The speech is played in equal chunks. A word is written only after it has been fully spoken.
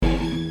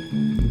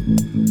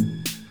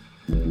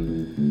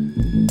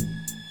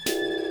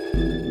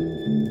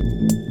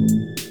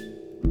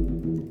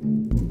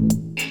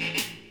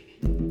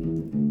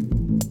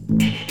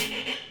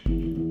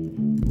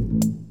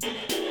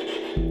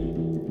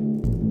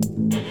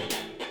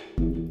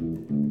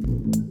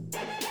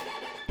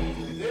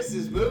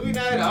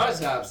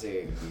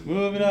Autopsy.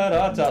 Moving on,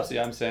 Autopsy.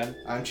 I'm Sam.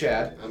 I'm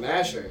Chad. I'm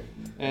Asher.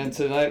 And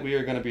tonight we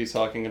are going to be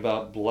talking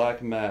about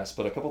Black Mass.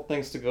 But a couple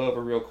things to go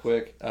over real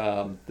quick.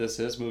 This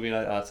is Movie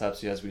Night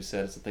Autopsy, as we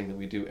said. It's a thing that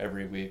we do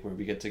every week where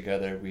we get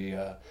together. We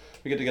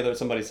get together at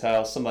somebody's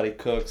house. Somebody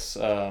cooks.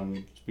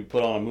 We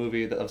put on a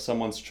movie of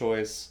someone's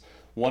choice.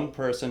 One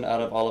person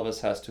out of all of us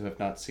has to have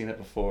not seen it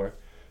before.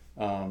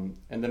 And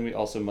then we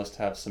also must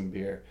have some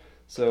beer.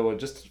 So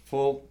just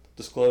full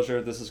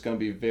disclosure, this is going to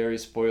be very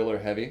spoiler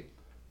heavy.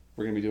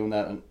 We're going to be doing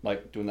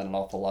that an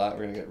awful lot.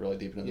 We're going to get really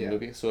deep into the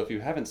movie. So if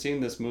you haven't seen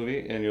this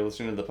movie and you're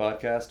listening to the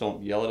podcast,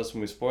 don't yell at us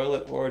when we spoil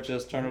it, or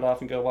just turn it off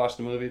and go watch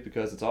the movie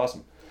because it's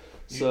awesome.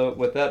 So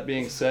with that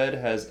being said,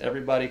 has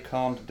everybody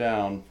calmed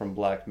down from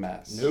Black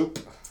Mass? Nope.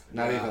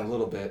 Not even a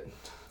little bit.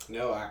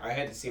 No, I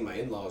had to see my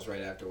in-laws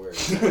right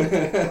afterwards.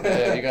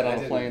 Yeah, you got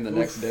on a plane the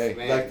next day.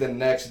 Man. Like the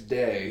next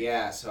day.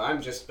 Yeah, so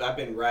I've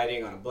been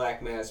riding on a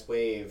Black Mass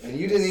wave. And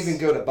you didn't even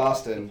go to The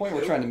Boston. point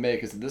we're trying to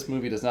make is that this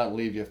movie does not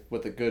leave you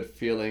with a good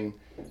feeling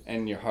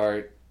in your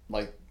heart,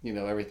 like, you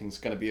know, everything's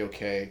going to be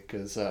okay,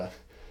 because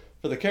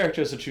for the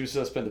characters that you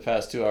spent the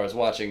past 2 hours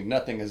watching,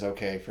 nothing is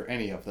okay for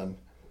any of them.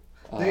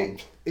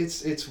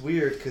 It's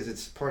weird because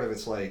it's part of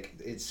it's like,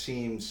 it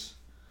seems,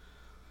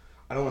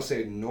 I don't want to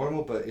say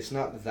normal, but it's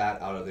not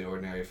that out of the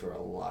ordinary for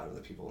a lot of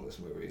the people in this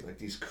movie. Like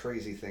these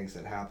crazy things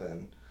that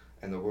happen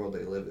and the world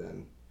they live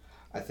in.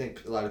 I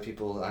think a lot of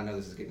people, I know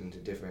this is getting into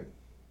different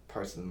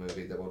parts of the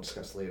movie that we'll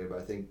discuss later, but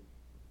I think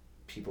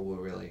people will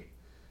really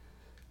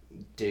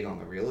dig on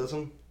the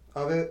realism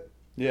of it.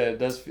 Yeah, it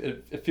does.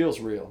 It feels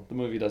real. The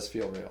movie does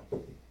feel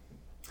real.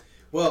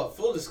 Well,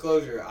 full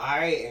disclosure,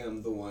 I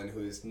am the one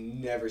who has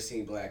never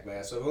seen Black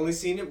Mass. So I've only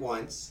seen it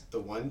once, the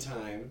one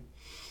time.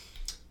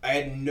 I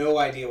had no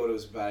idea what it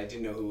was about. I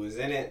didn't know who was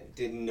in it.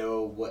 Didn't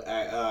know what.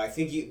 I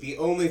think the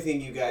only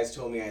thing you guys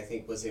told me, I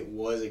think, was it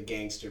was a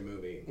gangster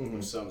movie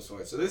of some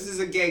sort. So this is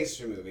a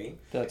gangster movie.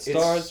 That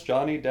stars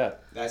Johnny Depp.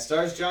 That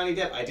stars Johnny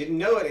Depp. I didn't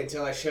know it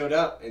until I showed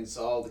up and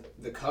saw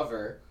the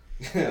cover,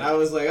 and I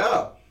was like,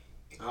 oh,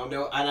 I don't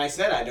know. And I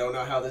said, I don't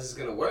know how this is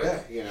gonna work.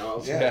 Yeah. You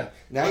know. Yeah.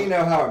 Now you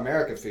know how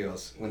America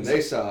feels when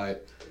they saw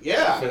it.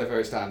 Yeah. For the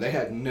first time. They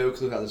had no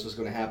clue how this was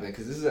going to happen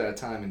because this is at a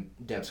time in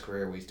Depp's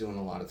career where he's doing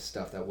a lot of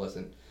stuff that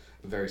wasn't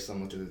very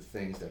similar to the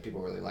things that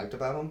people really liked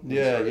about him.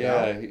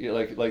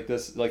 Like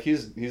this, like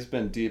he's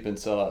been deep in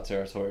sellout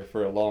territory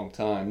for a long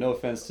time. No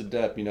offense to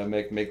Depp, you know,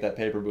 make that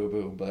paper boo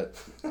boo, but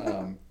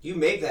you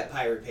make that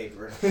pirate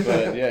paper.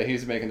 But yeah,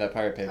 he's making that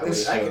pirate paper. I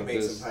wish I so could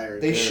make some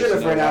pirate. They paper. should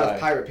have no run out lie. of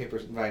pirate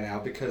papers by now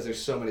because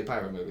there's so many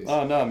pirate movies.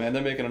 Oh no, man!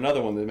 They're making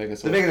another one. They're making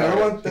another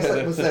one. That's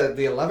like, was that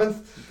the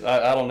 11th?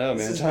 I don't know, man.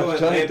 This is going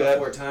Johnny land Depp.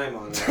 before time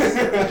on this.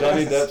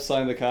 Johnny Depp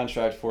signed the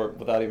contract for it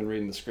without even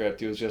reading the script.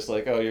 He was just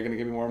like, "Oh, you're gonna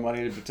give me more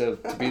money to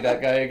be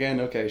that guy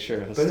again? Okay, sure."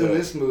 Let's But do in it."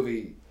 this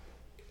movie,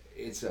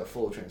 it's a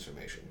full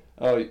transformation.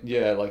 Oh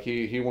yeah, like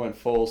he went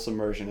full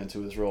submersion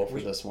into his role for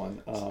this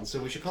one.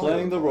 So we should call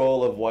Playing it the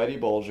role of Whitey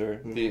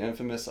Bulger, the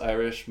infamous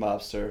Irish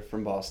mobster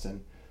from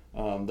Boston.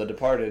 The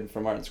Departed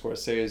from Martin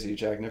Scorsese,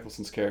 Jack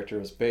Nicholson's character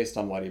was based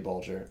on Whitey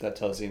Bulger. If that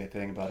tells you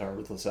anything about how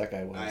ruthless that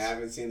guy was. I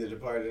haven't seen The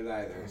Departed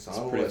either. It's It's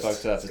on the pretty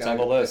list. fucked up. It's on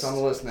the list. It's on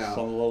the list now. It's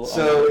on the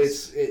So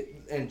list.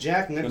 and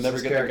Jack You'll Nicholson's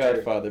never get character. The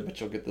Godfather, but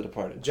you'll get The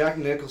Departed. Jack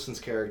Nicholson's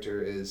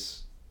character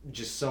is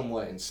just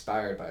somewhat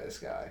inspired by this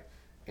guy,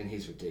 and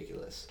he's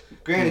ridiculous.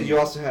 Granted, you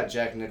also had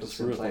Jack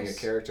Nicholson playing a ruthless.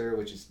 character,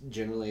 which is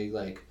generally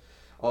like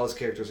all his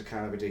characters are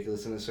kind of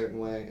ridiculous in a certain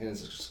way, and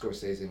it's a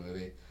Scorsese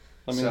movie.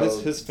 I mean, So-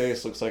 his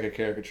face looks like a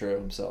caricature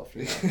of himself.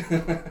 You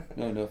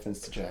know? No offense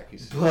to Jack.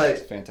 He's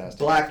fantastic.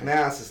 Black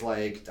Mass is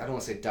like, I don't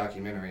want to say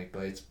documentary,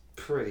 but it's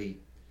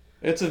pretty.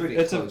 It's a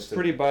close to-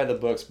 pretty by the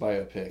books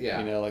biopic. Yeah.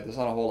 You know, like there's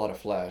not a whole lot of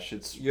flash.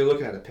 It's You're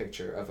looking at a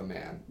picture of a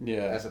man,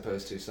 yeah. as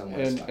opposed to someone.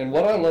 And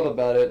what I love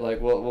about it,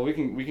 like, well, we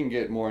can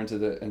get more into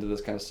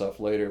this kind of stuff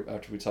later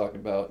after we talk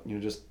about, you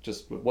know,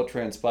 just what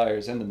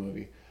transpires in the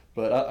movie.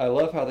 But I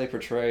love how they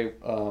portray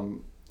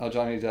how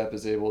Johnny Depp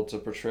is able to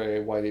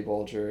portray Whitey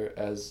Bulger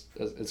as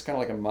it's kind of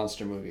like a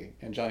monster movie,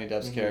 and Johnny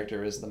Depp's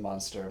character is the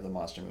monster of the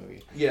monster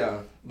movie. Yeah,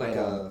 like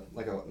a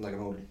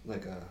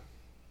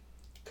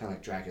kind of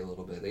like Dracula a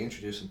little bit. They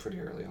introduce him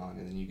pretty early on,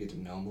 and then you get to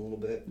know him a little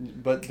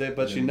bit.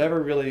 But you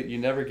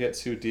never get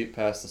too deep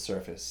past the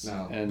surface.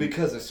 No, and,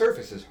 because the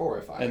surface is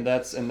horrifying. And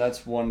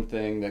that's one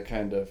thing that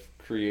kind of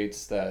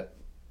creates that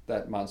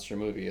monster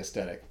movie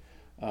aesthetic.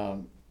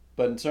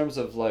 But in terms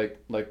of like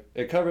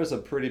it covers a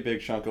pretty big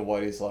chunk of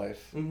Whitey's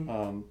life.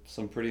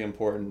 Some pretty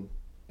important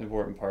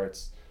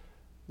parts.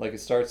 Like it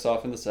starts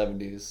off in the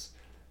 70s.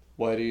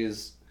 Whitey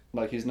is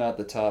like he's not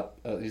the top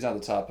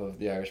of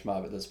the Irish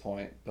mob at this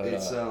point. But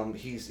it's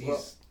he's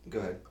go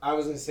ahead. I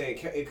was gonna say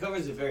it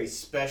covers a very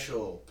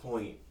special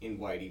point in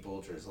Whitey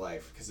Bulger's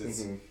life because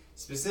it's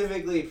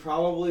specifically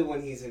probably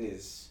when he's in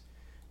his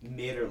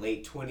mid or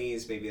late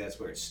 20s. Maybe that's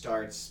where it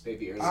starts.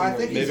 Maybe early. I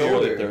think he's maybe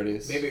older. early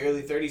 30s. Maybe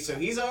early 30s. So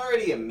he's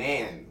already a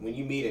man when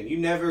you meet him. You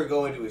never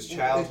go into his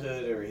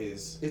childhood or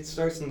his. It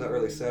starts in the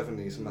early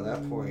 70s, and by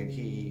that point,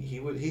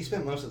 he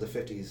spent most of the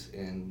 50s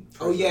in prison.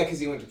 Oh yeah, because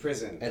he went to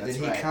prison. And That's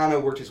then he right. kind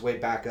of worked his way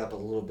back up a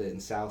little bit in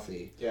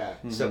Southie. Yeah.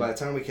 So by the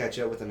time we catch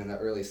up with him in the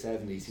early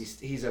 70s,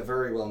 he's a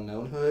very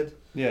well-known hood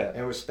Yeah.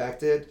 and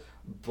respected,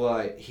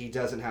 but he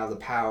doesn't have the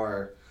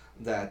power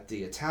that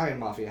the Italian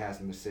mafia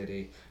has in the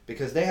city,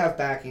 because they have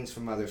backings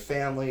from other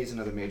families and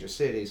other major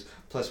cities,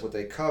 plus what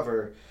they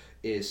cover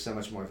is so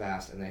much more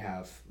vast, and they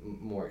have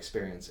more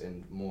experience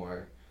and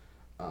more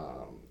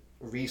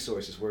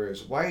resources,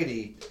 whereas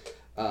Whitey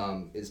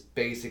is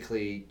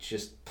basically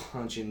just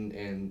punching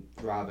and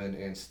robbing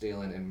and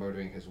stealing and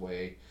murdering his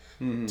way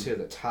to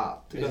the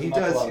top. He And doesn't he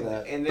like a does, lot of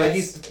that. And but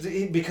that's,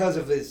 because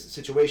of this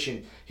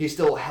situation, he's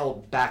still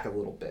held back a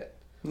little bit.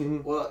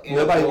 well, and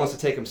Nobody wants to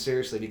take him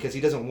seriously because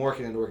he doesn't work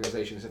in an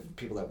organization except for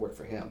people that work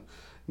for him.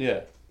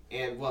 Yeah.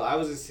 And well, I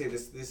was gonna say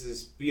this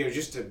is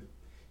just to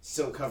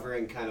still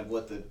covering kind of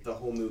what the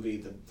whole movie,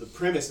 the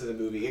premise of the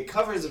movie. It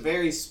covers a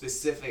very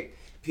specific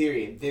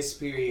period. This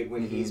period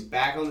when he's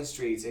back on the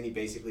streets and he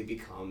basically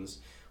becomes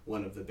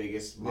one of the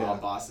biggest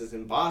mob bosses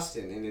in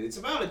Boston, and it's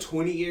about a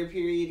 20-year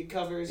period it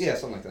covers. Yeah,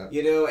 something like that.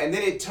 You know, and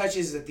then it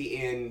touches at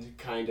the end,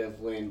 kind of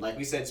when, like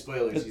we said,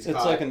 spoilers. He's It's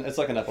caught. like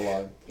an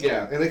epilogue.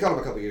 Yeah, and they caught him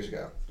a couple years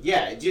ago.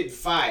 Yeah, it did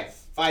 5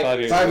 5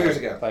 years. 5 years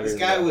ago. 5 This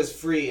years guy ago. was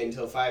free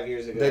until 5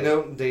 years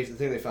ago. They think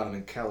they found him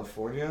in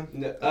California.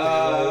 No, I think it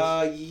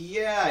was.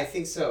 yeah, I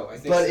think so.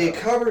 But it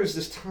covers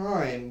this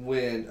time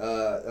when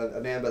a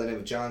man by the name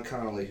of John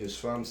Connolly, who's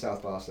from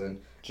South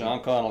Boston.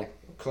 John Connolly.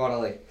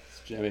 Connolly.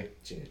 It's Jimmy.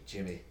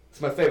 Jimmy. It's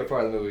my favorite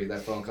part of the movie,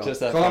 that phone call. Just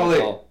that Connolly.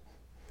 phone call.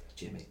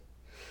 Jimmy.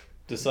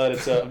 Decided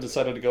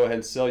to go ahead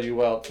and sell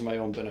you out for my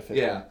own benefit.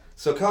 Yeah.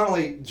 So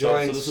Connolly So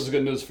joins. this is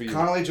good news for you.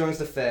 Connolly joins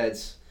the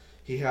feds.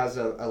 He has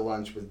a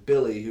lunch with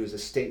Billy, who is a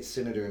state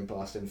senator in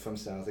Boston from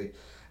Southie,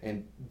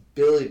 and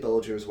Billy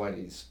Bulger is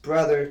Whitey's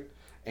brother,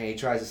 and he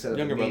tries to set up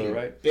Younger a meeting.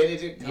 brother, right?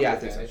 Benedict. Yeah, I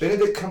think so. Cumberbatch.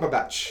 Benedict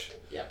Cumberbatch.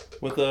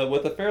 With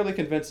a fairly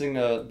convincing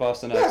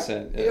Boston Yeah,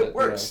 accent. it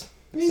works.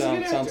 He's a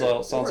good Sounds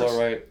actor. sounds It works. all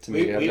right to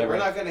me. We're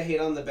not going to hate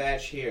on the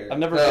batch here. I've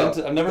never No. been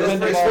to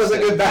This was Boston.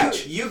 a good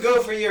batch. You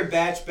go for your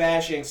batch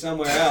bashing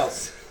somewhere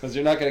else. Because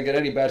you're not going to get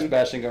any batch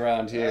bashing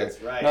around here.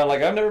 That's right. No,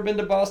 like I've never been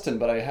to Boston,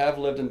 but I have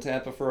lived in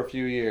Tampa for a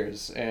few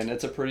years, and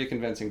it's a pretty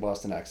convincing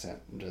Boston accent.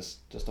 Just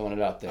throwing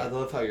it out there. I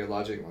love how your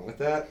logic went with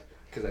that,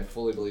 because I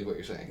fully believe what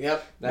you're saying.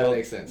 Yep. That Well,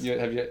 makes sense.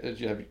 Have you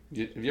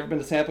ever been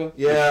to Tampa?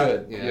 Yeah. You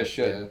should. Yeah, You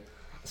should. yeah.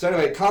 So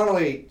anyway,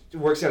 Connolly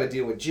works out a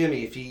deal with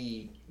Jimmy if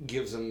he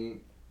gives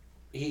him.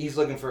 He's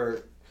looking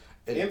for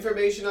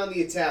Information on the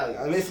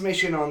Italians.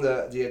 information on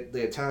the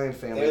Italian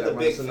family They're that the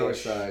runs big the north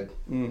fish. side,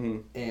 Mm-hmm.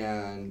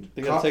 and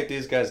They gotta take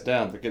these guys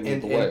down. They're getting in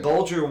and, the way. and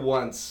Bulger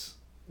wants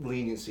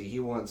leniency. He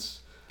wants.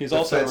 He's the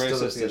also feds to look racist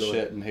the as other way.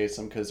 shit and hates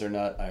them because they're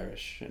not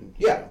Irish. And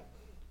Yeah.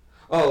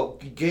 Oh,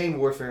 gang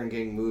warfare and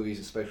gang movies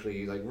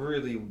especially like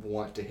really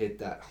want to hit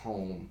that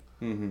home.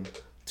 Mm-hmm.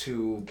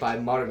 To by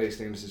modern day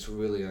standards, it's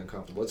really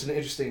uncomfortable. It's an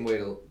interesting way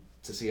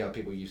to see how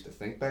people used to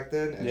think back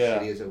then, as Yeah.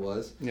 shitty as it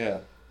was. Yeah.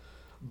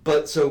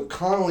 But so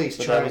Connolly's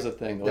But trying. that was a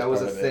thing. That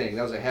was a part of it. thing.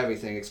 That was a heavy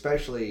thing,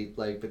 especially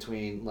like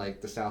between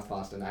like the South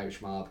Boston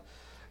Irish mob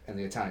and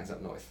the Italians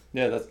up north.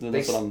 Yeah, that's They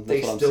what I'm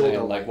they saying. still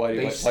don't Like like-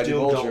 they Whitey still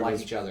Bulger don't like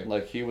was, each other.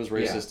 Like he was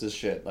racist as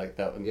shit. Like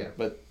that. Yeah.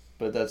 But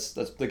that's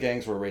the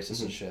gangs were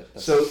racist as shit.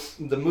 That's, So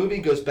the movie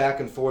goes back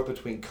and forth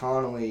between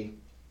Connolly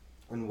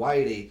and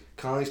Whitey.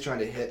 Connolly's trying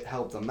to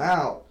help them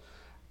out,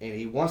 and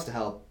he wants to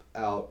help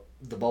out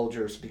the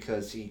Bulgers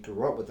because he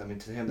grew up with them, and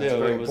to him that's yeah,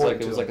 very it was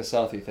important. like to him. a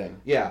Southie thing.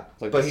 Yeah,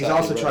 like but the he's Southie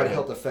also trying to Brotherhood.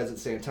 help the feds at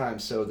the same time.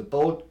 So the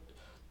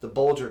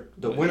Bulger,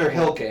 the Winter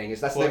Hill Gang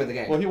that's the name of the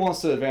gang. Well, he wants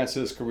to advance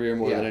his career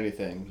more Yeah. than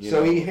anything. You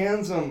So know? he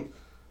hands them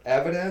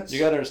evidence. You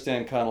got to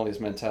understand Connolly's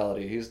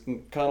mentality.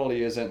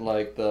 Connolly isn't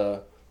like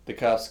the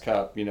cop's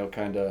cop, you know,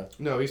 kind of.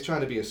 No, he's trying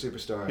to be a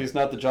superstar. He's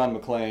not the John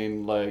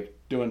McClane, like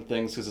doing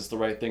things because it's the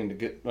right thing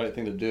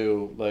to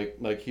do.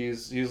 Like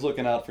he's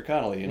looking out for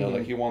Connolly, you know, Mhm.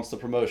 like he wants the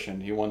promotion,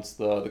 he wants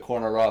the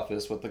corner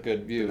office with the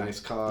good view, The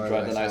nice car,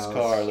 drive the nice house.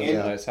 car, live in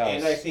And, a nice house.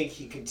 and I think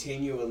he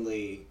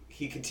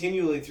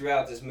continually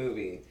throughout this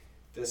movie,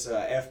 this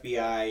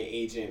FBI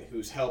agent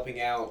who's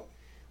helping out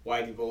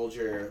Whitey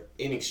Bulger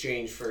in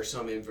exchange for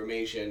some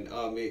information,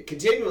 it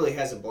continually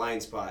has a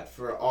blind spot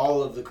for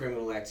all of the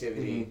criminal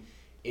activity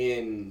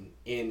in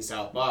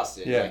South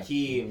Boston. Yeah. Like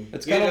he,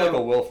 It's you kind of know, like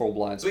a willful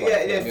blind spot. But yeah,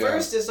 and at Yeah.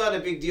 first it's not a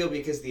big deal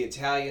because the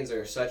Italians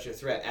are such a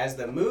threat. As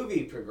the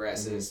movie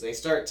progresses, they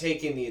start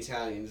taking the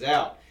Italians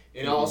out.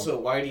 And also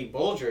Whitey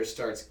Bulger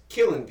starts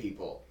killing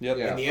people. Yep.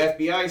 Yeah. And the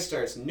FBI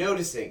starts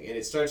noticing, and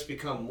it starts to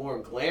become more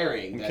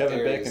glaring. And that Kevin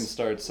there Bacon is-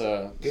 starts.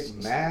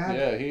 Getting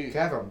mad. Yeah,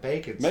 Kevin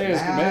Bacon's Mayor's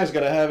mad.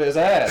 gonna have his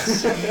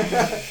ass.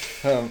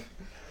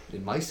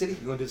 In My City,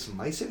 you want to do some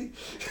My City?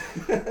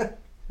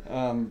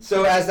 um,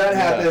 So as that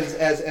Yeah. happens,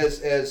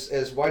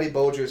 as Whitey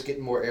Bulger is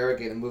getting more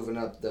arrogant and moving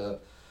up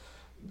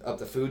up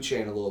the food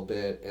chain a little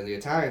bit, and the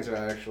Italians are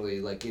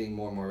actually like getting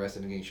more and more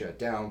arrested and getting shut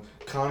down.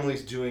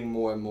 Connolly's doing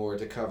more and more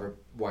to cover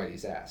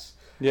Whitey's ass.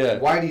 Yeah.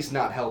 Whitey's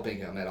not helping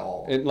him at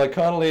all. And like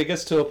Connolly, it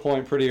gets to a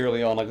point pretty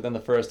early on, like within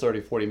the first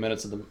 30-40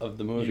 minutes of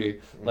the movie.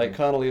 Mm-hmm. Like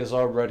Connolly is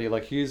already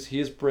like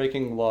he's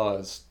breaking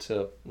laws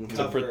to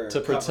Cover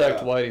protect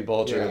up. Whitey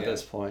Bulger Yeah. at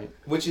this point.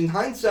 Which in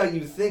hindsight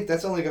you'd think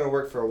that's only going to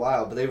work for a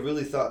while, but they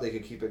really thought they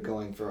could keep it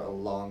going for a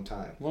long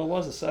time. Well, it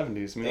was the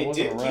 70s. I mean, They it wasn't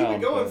did around. keep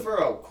it going but-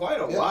 for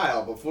quite a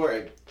while before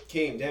it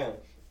came down.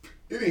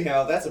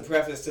 Anyhow, that's a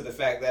preface to the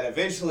fact that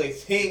eventually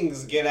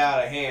things get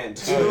out of hand.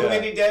 Too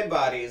many dead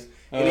bodies,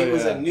 and it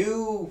was a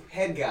new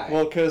head guy.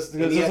 Well, because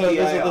In the there's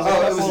FBI a office.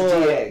 it was couple a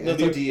of- DA. A there's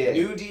new a- DA.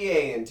 New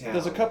DA in town.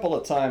 There's a couple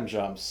of time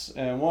jumps,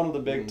 and one of the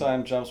big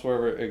time jumps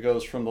where it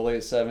goes from the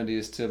late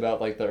 70s to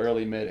about like the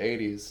early mid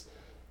 80s.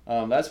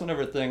 That's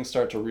whenever things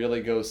start to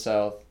really go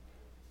south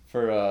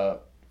for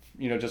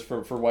just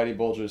for Whitey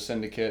Bulger's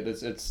syndicate.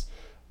 It's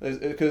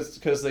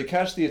because they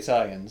catch the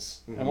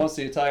Italians, and once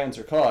the Italians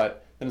are caught,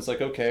 then it's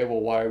like, okay, well,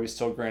 why are we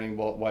still granting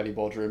Whitey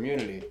Bulger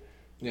immunity?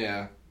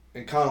 Yeah.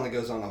 And Connolly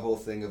goes on a whole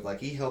thing of like,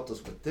 he helped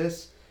us with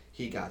this,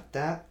 he got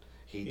that,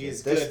 he did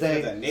He's this good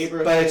thing. for the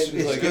neighborhood. But it's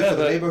like, good yeah, for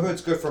the but- neighborhood,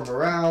 it's good for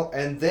morale,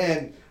 and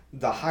then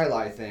the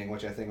highlight thing,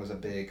 which I think was a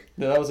big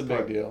Yeah, that was a big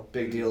part- deal.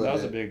 big deal. That of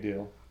was a it. big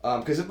deal.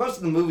 Because most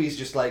of the movie's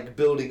just like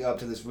building up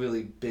to this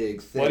really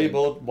big thing.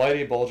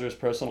 Whitey Bulger's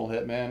personal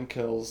hitman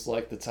kills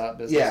like the top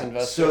business Yeah,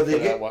 investor so they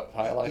for get- that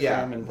highlight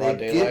yeah, firm in they broad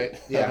get-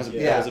 daylight. yeah,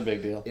 That was a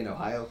big deal. in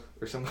Ohio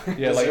or somewhere.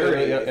 Yeah, like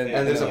Missouri, yeah, I think.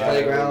 And there's a Ohio,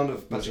 playground of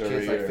a bunch of Missouri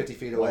kids like or 50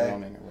 feet away.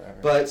 Wyoming or wherever.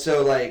 But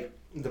so like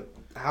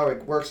how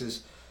it works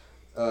is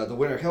the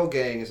Winter Hill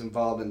Gang is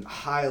involved in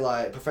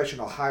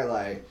professional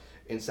highlight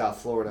in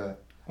South Florida,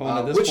 Well,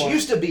 at this which point-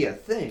 used to be a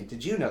thing.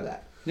 Did you know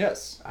that?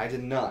 Yes. I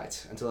did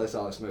not until I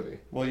saw this movie.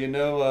 Well, you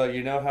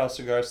know how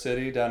Cigar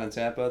City down in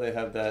Tampa, they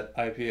have that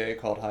IPA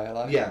called High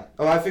Life? Yeah.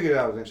 Oh, I figured it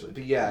out eventually.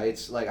 But yeah,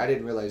 it's like I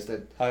didn't realize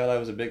that High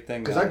Life was a big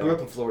thing. because down I grew there.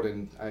 up in Florida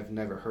and I've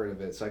never heard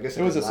of it. So I guess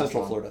It was a didn't last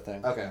Central long. Florida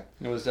thing. Okay.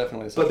 It was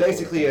definitely a But Central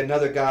basically, Florida thing.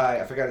 another guy,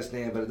 I forgot his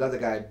name, but another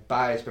guy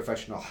buys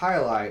professional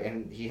highlight,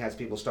 and he has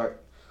people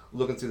start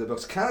looking through the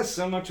books, kind of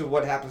similar to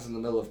what happens in the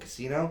middle of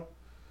Casino.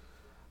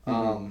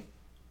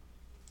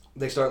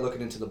 They start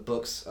looking into the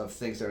books of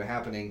things that are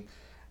happening,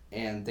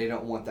 and they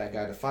don't want that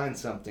guy to find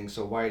something,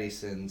 so Whitey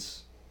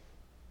sends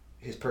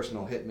his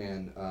personal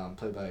hitman,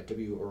 played by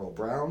W. Earl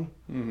Brown,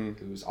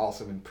 who's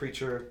awesome in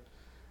Preacher,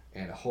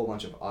 and a whole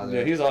bunch of other.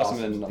 Yeah, he's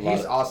awesome in a lot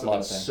He's of- awesome lot in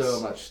of things. so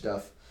much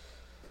stuff.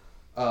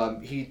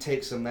 He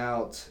takes him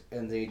out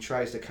and then he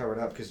tries to cover it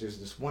up because there's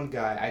this one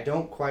guy. I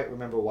don't quite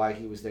remember why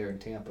he was there in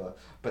Tampa,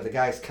 but the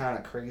guy's kind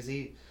of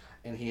crazy,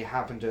 and he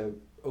happened to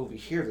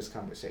overhear this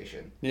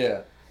conversation.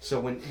 Yeah. So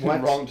when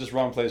Wrong place,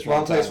 wrong place,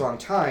 time. wrong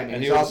time, And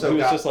he's he was, also he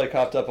was got just like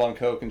hopped up on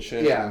coke and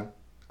shit. yeah.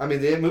 I mean,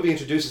 the movie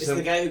introduces It's him.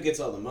 the guy who gets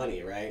all the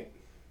money, right?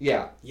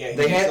 Yeah. Yeah. he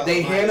They gets all the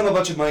hand money. him a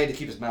bunch of money to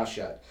keep his mouth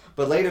shut.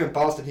 But later in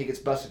Boston, he gets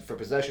busted for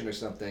possession or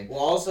something. Well,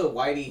 also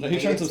Whitey. No, he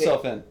made turns it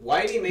himself in.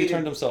 Whitey made He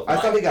turned it. himself I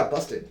in. thought he got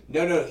busted.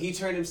 No, he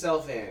turned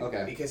himself in.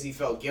 Okay. Because he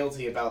felt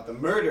guilty about the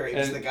murder. It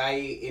was And- the guy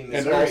in and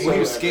Missouri. also Well, he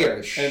was whoever- scared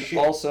as And shit.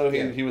 also,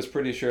 Yeah. he was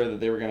pretty sure that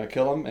they were going to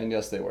kill him, and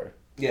yes, they were.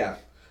 Yeah.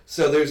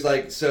 So there's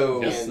like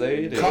so. Yes,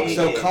 they did.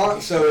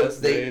 So Yes,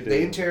 they did.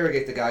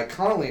 interrogate the guy.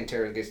 Connolly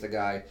interrogates the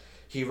guy.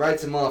 He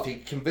writes him off. He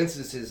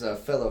convinces his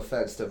fellow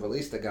feds to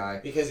release the guy.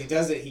 Because he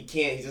doesn't. He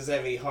can't. He doesn't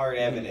have any hard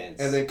evidence.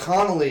 And then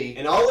Connolly.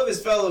 And all of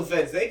his fellow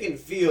feds, they can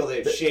feel that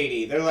it's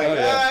shady. They're like, Oh,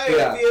 yeah. I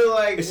Yeah. feel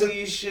like It's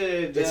we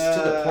should. It's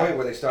to the point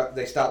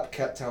where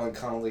kept telling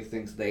Connolly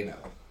things they know.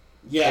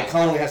 Yeah. And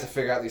Connolly has to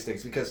figure out these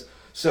things because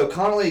so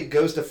Connolly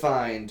goes to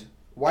find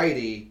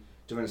Whitey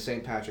during the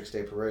St. Patrick's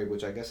Day parade,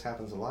 which I guess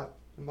happens a lot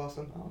in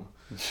Boston. I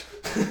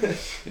don't know.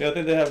 Yeah, I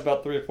think they have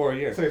about 3 or 4 a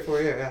year. 3 or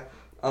 4 years,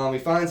 yeah. He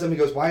finds him. He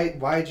goes,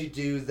 why'd you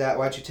do that?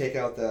 Why'd you take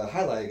out the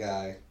highlight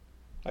guy?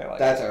 I like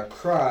That's a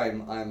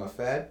crime. I'm a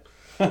fed.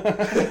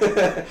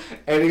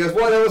 And he goes,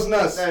 well, that wasn't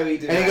us. No, he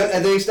And, denies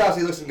and then he stops.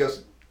 He looks and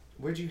goes,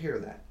 where'd you hear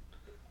that?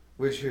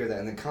 Where'd you hear that?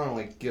 And then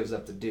Connolly gives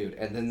up the dude.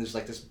 And then there's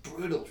like this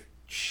brutal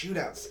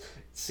shootout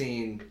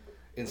scene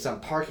in some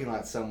parking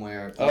lot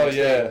somewhere. Oh,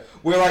 yeah.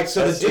 Where like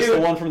so That's the just dude.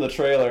 the one from the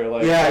trailer.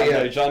 Like,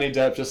 Yeah. Johnny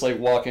Depp just like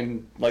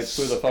walking like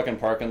through the fucking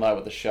parking lot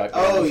with a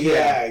shotgun. Oh,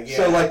 yeah.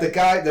 So like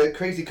the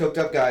crazy coked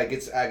up guy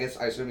gets, I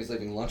assume he's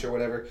leaving lunch or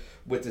whatever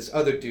with this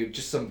other dude,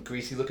 just some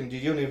greasy looking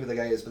dude. You don't know who the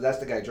guy is, but that's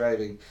the guy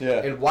driving.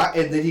 Yeah.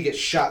 And then he gets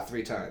shot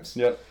 3 times.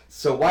 Yep.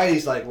 So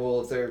Whitey's like,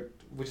 well,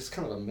 which is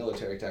kind of a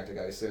military tactic,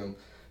 I assume,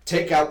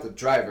 take out the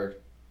driver,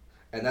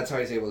 and that's how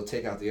he's able to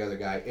take out the other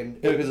guy. And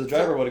Yeah, because the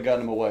driver would have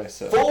gotten him away.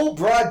 So. full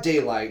broad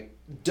daylight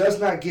does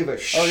not give a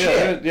shit. Oh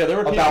yeah, there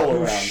were people about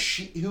around.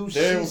 who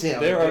There sees him.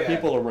 are Yeah.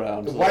 people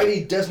around.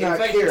 Whitey does In not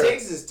fact, care. he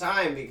takes his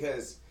time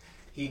because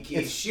He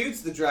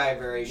shoots the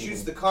driver. He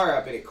shoots the car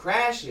up, and it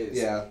crashes.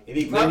 Yeah. And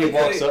he Then probably he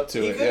walks coulda- up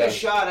to he it, could yeah. have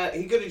shot.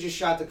 He could have just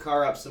shot the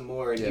car up some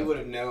more, and he Yeah. would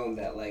have known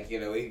that, like,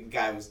 the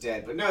guy was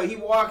dead. But no, he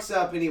walks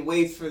up and he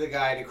waits for the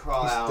guy to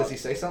crawl out. Does he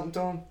say something to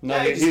him? No,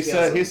 Yeah, he he just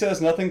kills him.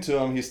 says nothing to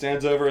him. He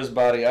stands over his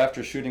body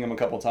after shooting him a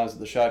couple times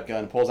with the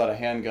shotgun, pulls out a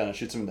handgun, and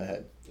shoots him in the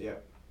head. Yeah,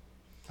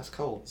 That's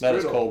cold. That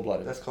is brutal.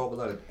 cold-blooded. That's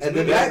cold-blooded. and And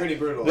then that's that, pretty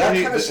brutal. that-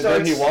 Then kinda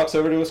then he starts- walks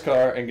over to his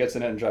car and gets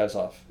in it and drives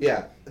off.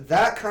 yeah,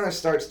 that kind of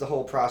starts the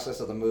whole process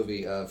of the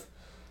movie of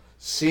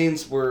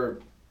scenes where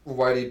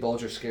Whitey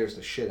Bulger scares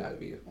the shit out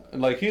of you.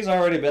 Like, he's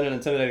already been an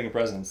intimidating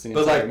presence. The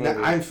But like, entire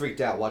movie. I'm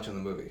freaked out watching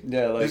the movie.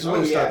 Yeah, like, This is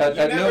when it yeah. starts.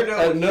 You never know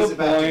when he's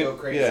about to go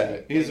crazy yeah,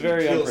 he's and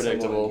very kill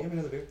unpredictable. Give me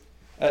another beer.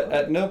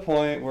 At no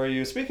point where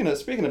you speaking of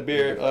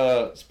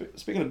beer,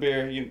 speaking of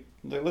beer,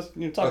 let's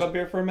talk about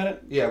beer for a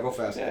minute. Yeah, real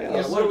fast. Yeah,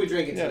 Yeah, what are we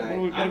drinking yeah, tonight?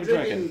 what are I'm we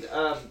drinking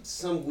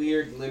some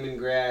weird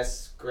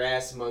lemongrass,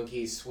 grass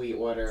monkey,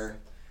 Sweetwater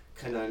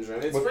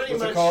conundrum. It's pretty what's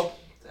much it called?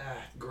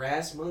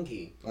 Grass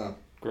monkey. Oh.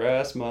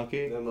 Grass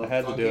monkey. Them I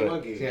had to funky do it.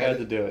 monkeys. Yeah, had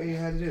to do it. You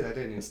had to do that,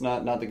 didn't you? It's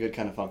not the good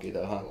kind of funky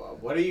though, huh? Well,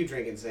 what are you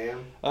drinking,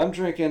 Sam? I'm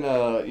drinking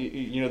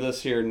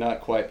this here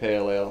not quite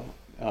pale ale.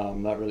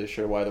 Not really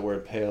sure why the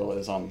word pale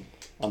is on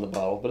the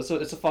bottle, but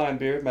it's a fine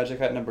beer. Magic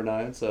Hat number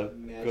 9. It's a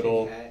Magic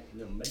Hat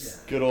number 9.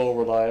 good old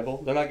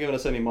reliable. They're not giving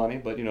us any money,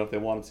 but if they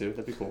wanted to,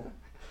 that'd be cool.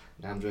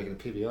 Now I'm drinking a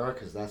PBR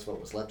because that's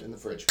what was left in the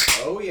fridge.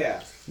 Oh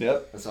yeah.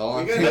 Yep. That's all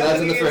We I'm got left in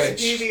nothing the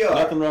against fridge. PBR.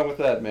 Nothing wrong with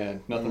that,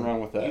 man. Nothing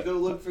wrong with You that. go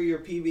look for your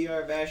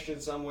PBR Bastion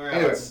somewhere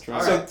Anyway, else. so-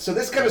 All so, right. so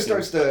this kind of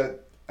starts the,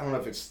 I don't know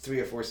if it's 3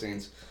 or 4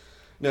 scenes.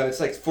 No, it's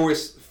like four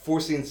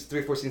scenes, 3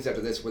 or 4 scenes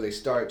after this where they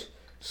start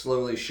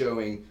slowly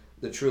showing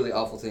the truly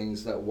awful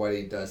things that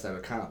Whitey does that are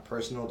kind of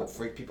personal to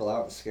freak people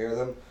out and scare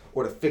them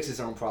or to fix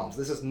his own problems.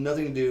 This has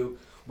nothing to do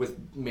with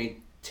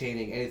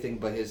maintaining anything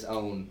but his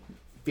own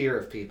fear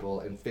of people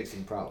and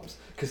fixing problems.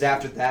 Because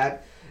after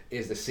that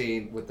is the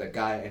scene with the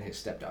guy and his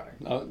stepdaughter.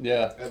 Oh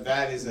yeah.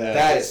 That is Yeah.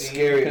 That is scene.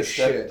 scary as His,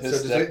 shit. his So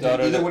does it-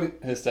 stepdaughter. either one-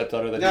 His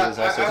stepdaughter that Now, he was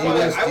also. He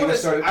was- he was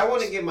started- I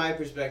want to get my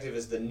perspective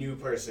as the new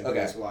person Okay.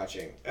 who's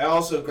watching. And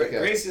also, Okay.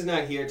 Grace is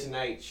not here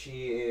tonight.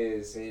 She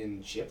is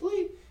in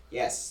Shipley?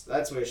 Yes,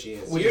 that's where she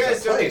is. Which You is a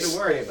guys don't need place. to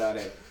worry about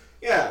it.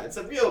 Yeah, it's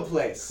a real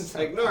place.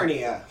 Like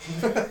Narnia.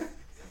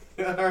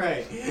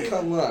 Alright.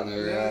 Come on,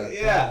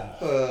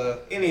 Yeah.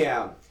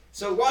 Anyhow,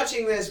 so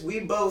watching this, we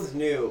both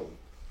knew.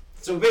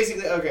 So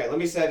basically, okay, let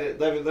me set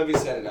it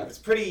up. It's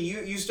pretty.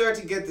 You start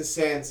to get the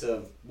sense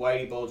of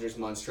Whitey Bulger's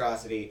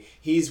monstrosity.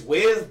 He's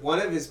with one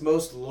of his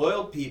most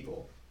loyal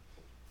people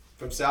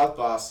from South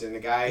Boston, a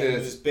guy Yes.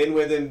 who's been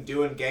with him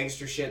doing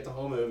gangster shit the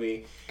whole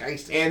movie,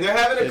 Gangster. and they're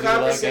having a Did he like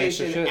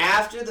conversation gangster shit?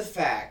 after the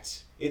fact.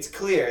 It's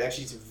clear.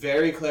 Actually, it's a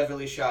very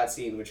cleverly shot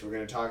scene, which we're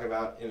going to talk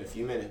about in a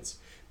few minutes.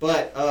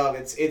 But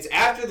it's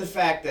after the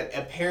fact that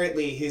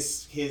apparently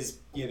his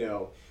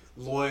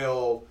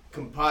loyal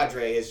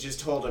compadre has just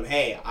told him,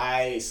 hey,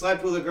 I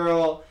slept with a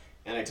girl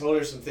and I told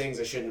her some things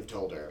I shouldn't have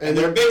told her. And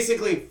they're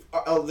basically,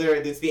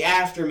 it's the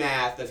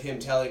aftermath of him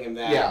telling him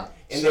that. Yeah,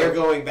 And so- they're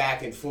going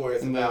back and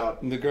forth And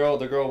about... the girl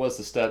was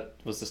the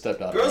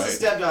stepdaughter. Girl's right? a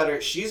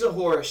stepdaughter. She's a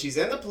whore. She's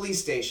in the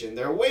police station.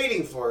 They're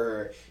waiting for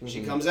her.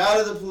 She comes out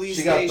of the police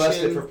She station. got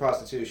busted for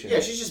prostitution. Yeah,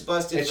 she's just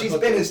busted And for she's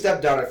hooking. been his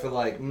stepdaughter for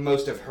like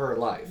most of her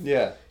life.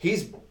 Yeah.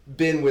 He's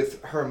been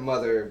with her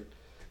mother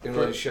in a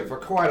relationship for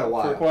quite a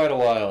while. For quite a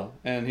while,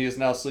 and he is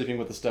now sleeping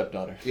with the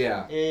stepdaughter.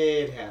 Yeah.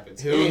 It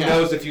happens. Who Anyhow.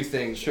 knows a few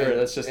things. Sure, and-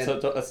 that's just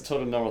and- that's a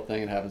total normal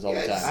thing. It happens all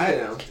the Yeah, time. you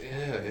know.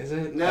 Yeah, is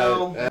it?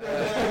 No. Uh,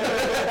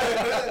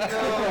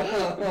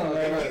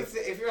 No.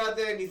 If you're out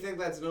there and you think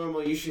that's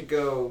normal, you should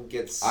go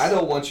get. I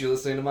don't want you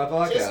listening to my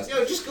podcast.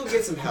 Just go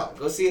get some help.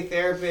 Go see a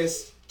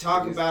therapist.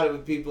 Talk about it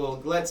with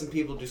people. Let some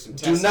people do some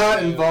Do testing.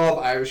 not involve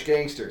Irish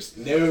gangsters.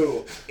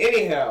 No.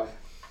 Anyhow,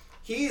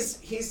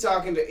 he's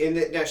talking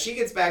to. Now she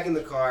gets back in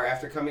the car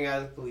after coming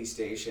out of the police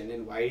station,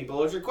 and Whitey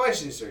Bulger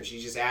questions her. She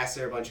just asks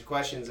her a bunch of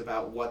questions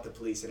about what the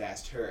police had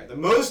asked her. The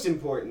most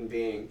important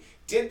being,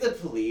 did the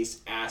police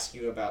ask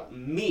you about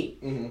me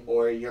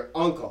or your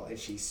uncle? And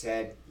she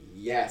said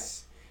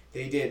yes.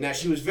 They did. Now,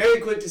 she was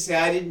very quick to say,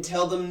 I didn't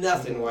tell them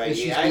nothing,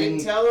 Whitey. I didn't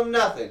tell them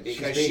nothing,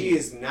 because she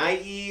is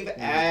naive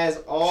as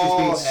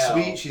all She's being hell.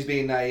 sweet. She's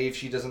being naive.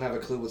 She doesn't have a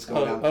clue what's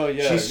going on. Oh,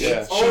 yeah,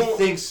 yeah. She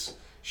thinks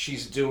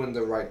she's doing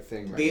the right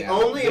thing right The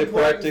now. only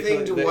important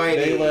thing to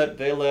Whitey...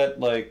 they let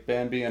like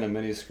Bambi and a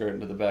miniskirt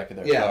into the back of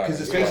their Yeah, car. because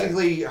it's That's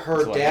basically her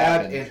that's what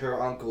dad happened. and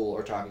her uncle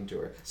are talking to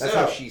her. That's So,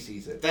 how she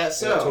sees it.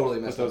 that's In a so. totally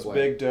with messed those up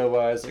way. big doe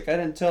eyes. Like I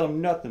didn't tell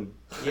him nothing.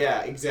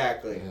 Yeah,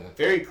 exactly. Yeah.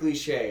 Very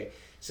cliche.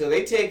 So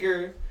they take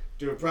her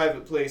to a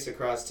private place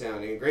across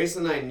town, and Grace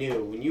and I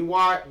knew, when you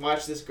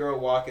watch this girl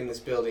walk in this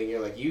building,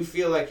 you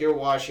feel like you're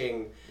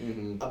watching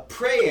a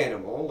prey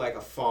animal, like a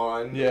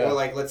fawn, Yeah. or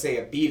like, let's say,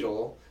 a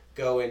beetle,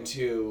 go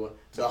into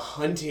the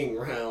hunting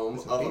realm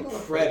Is a of beetle a a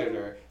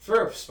predator.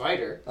 For a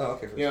spider. Oh,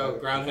 okay.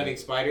 Ground hunting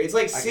spider. It's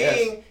like I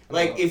seeing, guess.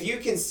 like, if you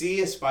can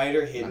see a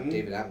spider hidden, Not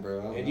David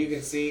Attenborough. I don't and know. you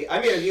can see,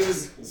 but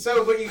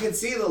you can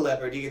see the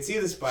leopard, you can see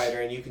the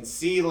spider, and you can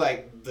see,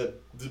 like, the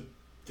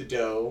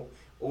doe,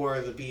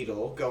 or the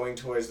beetle going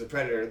towards the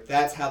predator,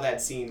 that's how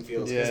that scene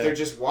feels. Because Yeah. they're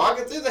just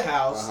walking through the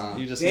house,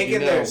 You just taking you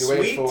their know,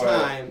 sweet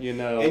time, you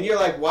know. and you're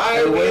like, why And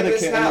are the we way in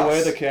this and the house?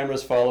 way the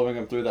camera's following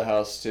him through the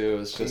house too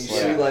is You just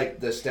see like like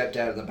the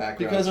stepdad in the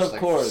background, because just, of like,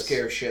 course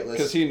scared shitless.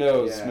 because he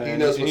knows, Yeah. man. He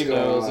knows what's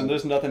going on. and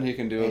there's nothing he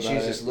can do and about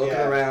she's it. just looking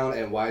Yeah. around,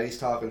 and Whitey's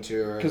talking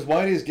to her. Because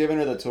Whitey's giving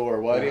her the tour.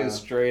 Whitey is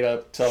straight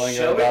up telling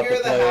her Showing about her the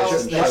the place.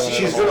 house and that showing her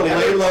She's the gonna whole-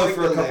 never lay low going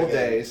for a to couple live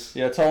in. days.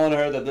 Yeah, telling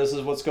her that this is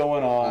what's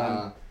going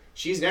on.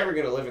 She's never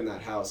going to live in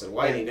that house, and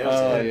Whitey knows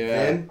Oh it. yeah,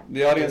 then-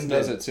 the audience and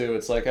knows then- it too.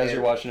 It's like as and-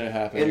 you're watching it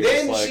happen, And you're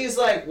then just like, she's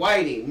like,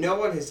 Whitey, no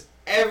one has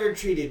ever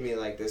treated me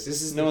like this.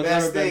 This is No the one's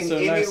best ever been thing so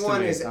nice to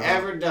anyone me." has Uh-huh.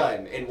 ever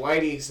done. And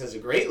Whitey says a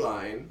great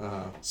line,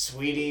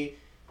 Sweetie,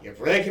 you're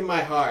breaking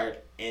my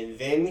heart. And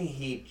then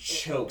he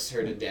chokes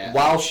her to death.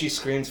 While she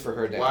screams for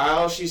her dad.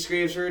 While she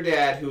screams for her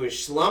dad, who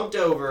is slumped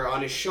over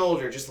on his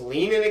shoulder, just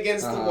leaning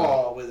against the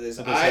wall with his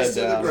With his eyes head to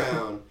the down.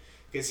 ground.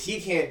 Because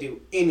he can't do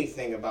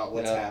anything about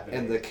what's Yeah. happening.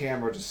 And the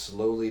camera just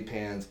slowly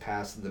pans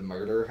past the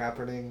murder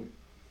happening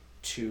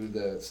to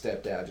the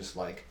stepdad, just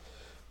like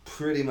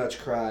pretty much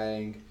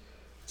crying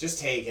just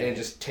taking and it.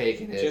 just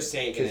taking it. Just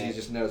taking Because it. he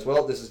just knows,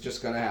 well, this is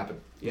just gonna happen.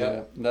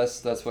 yeah,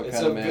 that's what It's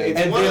kind of a- man it's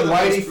And one then of the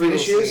Whitey most brutal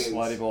finishes- scenes.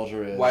 Whitey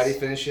Bulger is. Whitey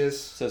finishes.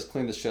 Says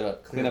clean the shit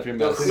up, clean up your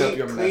No, mess. Clean up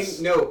your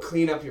mess.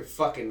 clean up your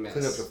fucking mess.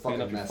 Clean up your Clean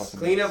fucking up your mess. fucking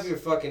Clean up your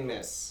fucking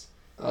mess.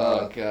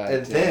 Oh, God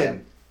And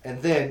damn.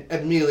 then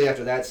immediately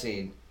after that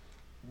scene,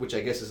 which I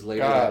guess is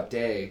later God. that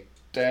day,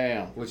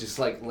 Damn. which is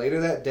like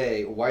later that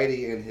day,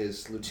 Whitey and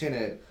his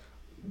lieutenant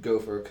go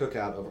for a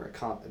cookout over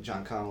at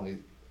John Connolly's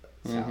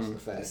house, the The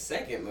Fed.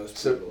 second most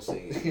So- brutal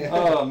scene. Yeah.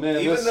 Oh man,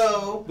 Even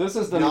though this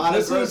is the not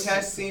this a is-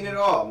 grotesque scene at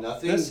all.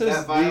 Nothing this is that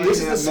the- violent. This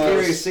is the most-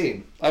 scariest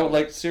scene. I would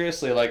like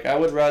seriously like I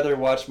would rather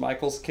watch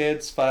Michael's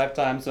Kids 5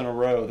 times in a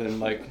row than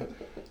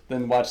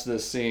watch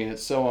this scene.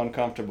 It's so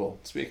uncomfortable.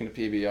 Speaking of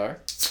PBR,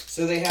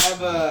 So they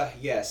have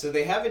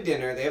a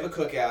dinner. They have a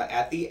cookout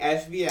at the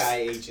FBI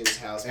agent's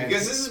house And-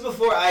 because this is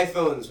before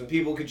iPhones, when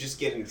people could just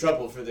get in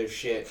trouble for their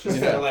shit just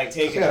Yeah. for like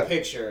taking Yeah. a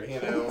picture, you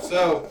know.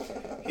 So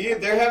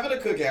they're having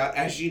a cookout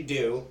as you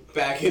do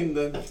back in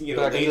the Back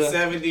late in the-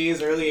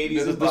 '70s, early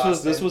 '80s.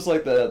 in this was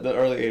like the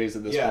early 80s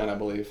at this Yeah. point, I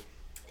believe.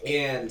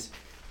 And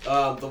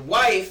the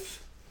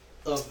wife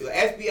of the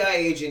FBI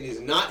agent is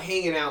not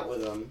hanging out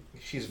with him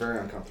She's very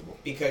uncomfortable.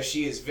 because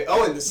she is.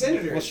 And the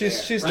senator. Well, is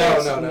she's there,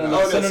 right? not. No. The Oh,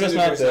 no, senator's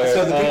not senator's there. not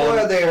So the people that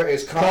are there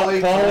is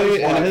Connolly,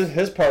 Connolly and wife.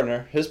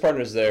 his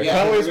partner's there. Yeah,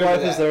 I Connolly's remember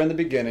wife is that. there in the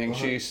beginning.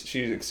 Uh-huh.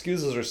 She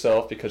excuses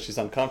herself because she's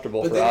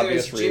uncomfortable But for then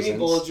obvious there's Jimmy reasons.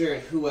 Bulger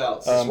and who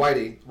else? It's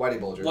Whitey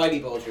Bulger.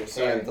 Whitey Bulger.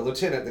 Sorry. And the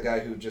lieutenant, the guy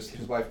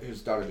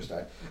whose daughter just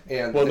died.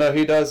 And Well, no,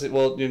 he does.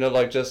 Well,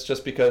 like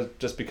just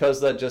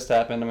because that just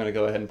happened, I'm gonna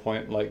go ahead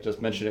and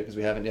just mention it because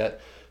we haven't yet.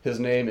 His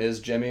name is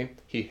Jimmy.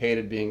 He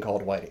hated being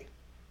called Whitey.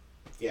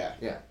 Yeah.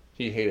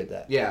 He hated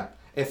that. Yeah.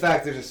 In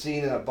fact, there's a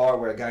scene in a bar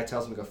where a guy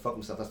tells him to go fuck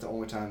himself. That's the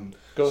only time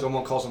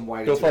someone calls him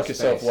Whitey. Go to fuck his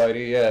yourself, face.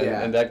 Whitey. Yeah,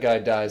 Yeah. and that guy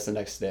dies the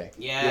next day.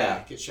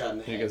 Yeah. Gets shot in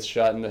the He head. gets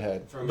shot in the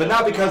head. But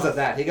not because of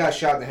that. He got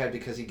shot in the head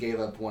because he gave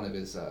up one of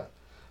his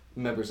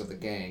members of the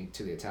gang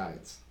to the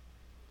Italians.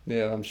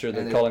 Yeah, I'm sure that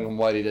And then- calling him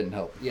Whitey didn't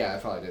help. Yeah, I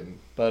probably didn't.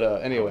 But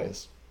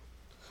anyways,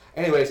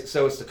 Anyways,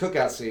 so it's the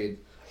cookout scene,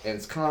 and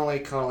it's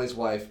Connolly's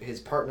wife, his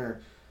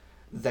partner,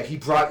 that he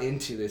brought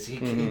into this. He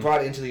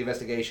brought into the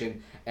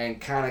investigation and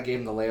kind of gave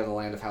him the lay of the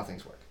land of how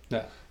things work.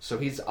 yeah, So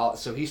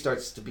he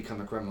starts to become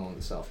a criminal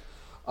himself.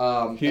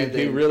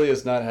 he really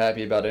is not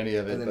happy about any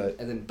of it, but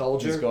and then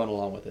Bulger he's going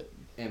along with it.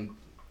 and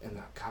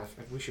God,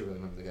 we should really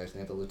remember the guy's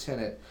name. The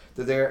lieutenant.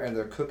 They're there and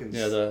they're cooking.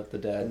 Yeah, the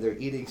and dad, they're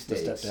eating the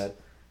steaks. stepdad.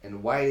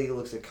 And Whitey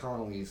looks at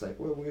Connolly. He's like,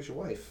 "Well, where's your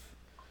wife?"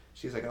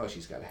 She's like, "Oh,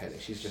 she's got a headache.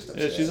 She's just Yeah,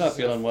 upset." she's not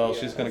feeling well. Yeah,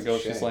 She's gonna that's go. a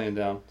She's shame. laying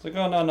down. It's like,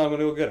 oh no, I'm gonna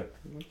go get her.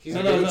 He's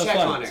No, gonna no, go it's check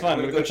fine, on her. it's fine, I'm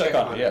we're gonna gonna check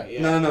on her,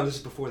 yeah. No. This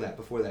is before that.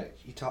 Before that,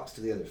 he talks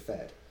to the other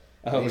Fed.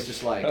 Oh, And he's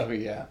just like, oh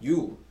yeah,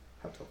 "You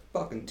have to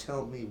fucking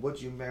tell me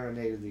what you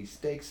marinated these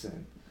steaks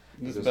in."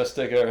 this is He the goes, best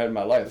steak I ever had in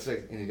my life. It's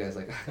like, and the guy's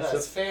like,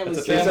 That's family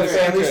it's a "It's a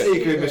secret. family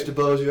secret, Mr.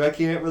 Bulger. I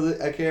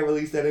can't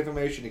release that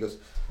information." He goes,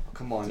 "Oh,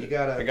 come on, you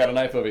gotta." I got a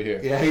knife over here.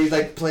 Yeah, he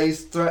like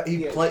plays threat.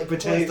 He pretends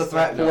to plays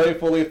threaten him.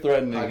 Playfully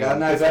threatening. I got a him,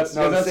 knife. 'cause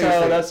No, that's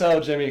seriously. how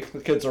Jimmy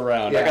kids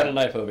around. I Yeah. got a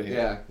knife over here.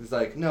 Yeah, he's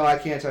like, "No, I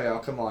can't tell you. Oh,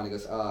 come on." He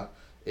goes,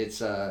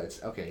 it's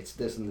okay. It's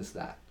this and this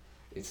that.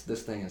 It's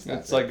this thing and it's that.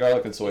 It's like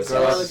garlic and soy It's sauce.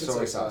 garlic Garlic and soy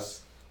soy sauce.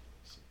 sauce.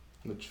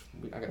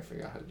 I gotta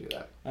figure out how to do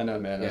that. I know,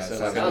 man. Yeah, I said, it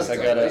I sounds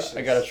delicious.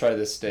 gotta try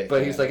this steak. But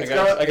man. he's like, I it's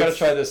gotta garlic-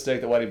 try this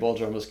steak that Whitey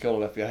Bulger almost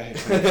killed an FBI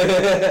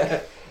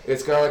agent.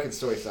 It's garlic and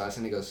soy sauce,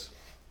 and he goes,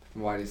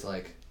 Whitey's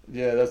like,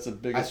 Yeah, that's the "I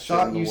biggest shit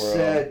thought in the you world.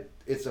 said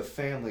it's a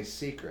family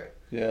secret.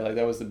 Yeah, like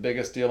that was the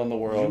biggest deal in the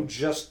You world.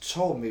 just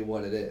told me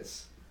what it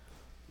is.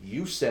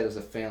 You said it was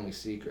a family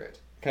secret.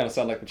 Kind of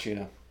sound like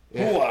Pacino.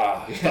 Yeah.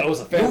 Hooah! I thought it was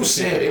a family You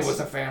said secret. it was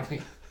a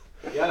family."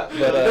 Yeah.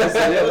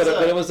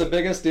 But it was the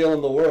biggest deal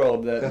in the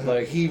world that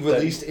like he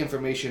released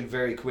information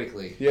very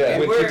quickly. Yeah.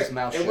 And Kept his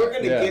mouth we're shut.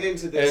 going to get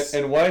into this.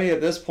 And Whitey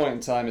at this point in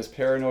time is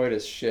paranoid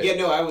as shit. Yeah,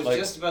 no, I was Like-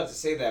 just about to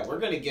say that. We're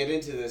going to get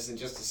into this in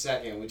just a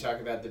second. We talk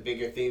about the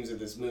bigger themes of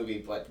this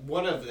movie, but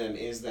one of them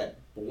is that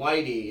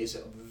Whitey is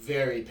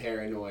very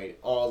paranoid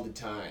all the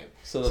time.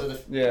 So the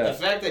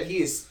fact that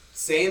he is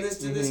saying this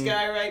to this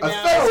guy right A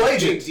now federal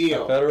is a big agent.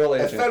 deal. A federal A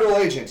agent. federal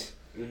agent.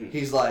 Mhm.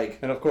 He's like,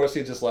 And of course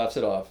he just laughs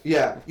it off.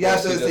 yeah. So he the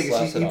just thing is,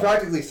 laughs it he off.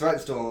 practically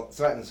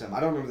threatens him. I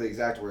don't remember the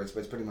exact words, but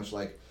it's pretty much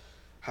like,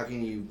 how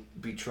can you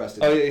be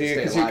trusted? Oh to yeah, stay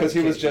because alive he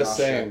and was keep your just mouth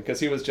saying. shut? Because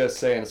he was just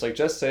saying. It's like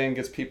just saying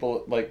gets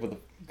people like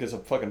gets a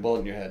fucking bullet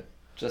in your head.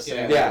 Just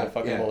saying Yeah. gets a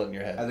fucking Yeah. bullet in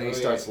your head. And then he Oh,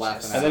 starts yeah.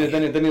 laughing. And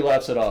at it. then he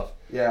laughs it off.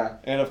 Yeah.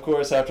 And of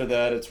course after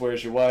that it's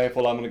where's your wife?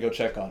 Well, I'm gonna go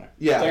check on her.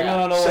 Yeah. It's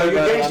like, no, So worry your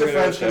about it, I'm gangster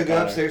friend's check gonna go on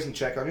her. upstairs and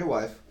check on your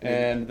wife.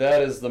 And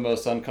that is the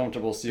most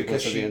uncomfortable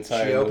sequence because of the she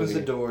entire opens movie.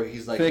 the door.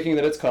 He's like, Thinking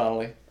that it's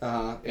Connolly,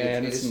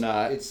 and it's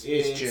not. It's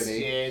It's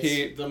Jimmy.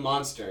 It's the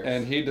monster.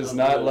 and he does of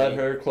not the let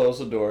movie. her close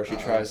the door. She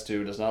Uh-uh. tries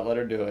to, does not let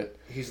her do it.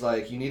 He's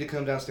like, you need to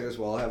come downstairs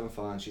while having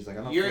fun. She's like,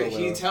 I don't He feel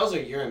well. tells her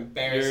you're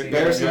embarrassing.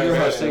 embarrassing your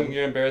husband.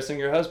 You're embarrassing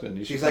your husband.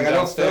 You She's should like, I come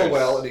don't feel downstairs.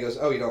 well. And he goes,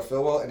 oh, you don't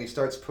feel well? And he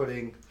starts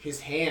putting, His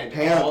hand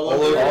all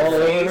over over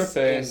her her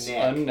face, and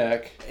neck. on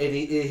neck. and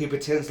he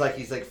pretends like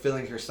he's like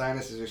feeling her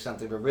sinuses or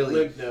something, but really,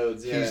 Lymph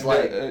nodes, yeah. he's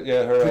like,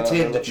 Yeah, her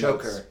pretend to lip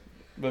choke notes. her.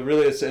 But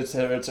really, it's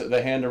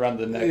the hand around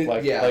the neck,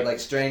 Like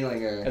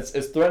strangling her. it's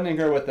threatening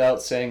her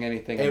without saying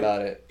anything And-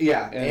 about it.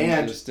 Yeah, and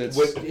and just it's-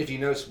 if you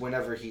notice,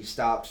 whenever he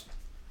stopped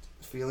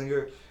feeling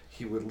her,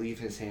 he would leave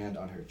his hand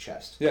on her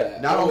chest. Yeah.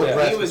 Not on the yeah.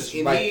 breast, he but was, just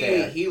and right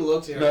there. he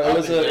looked at her No, up it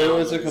was and a down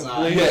complete with his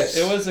eyes. Yes.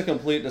 it was a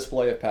complete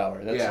display of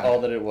power. That's Yeah. all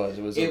that it was.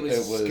 It was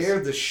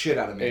Scared the shit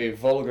out of me. a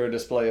vulgar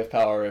display of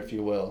power, if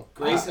you will.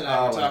 Grace and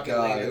I were Oh my talking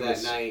God, later it that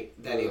was-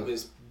 night that it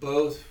was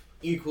both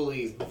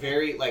equally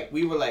very, like,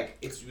 we were like,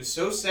 it was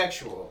so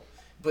sexual,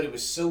 but it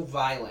was so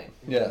violent.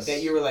 Yes.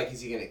 That you were like,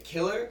 is he going to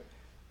kill her?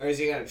 Or is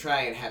he going to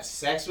try and have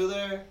sex with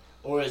her?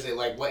 Or is it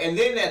like, what? And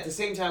then at the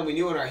same time, we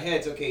knew in our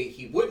heads, okay,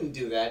 he wouldn't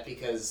do that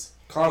because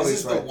Connolly's this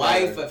is the right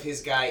wife there. of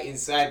his guy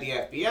inside the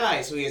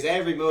FBI, so he has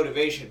every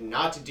motivation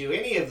not to do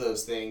any of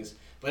those things.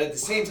 But at the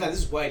same time, this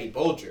is Whitey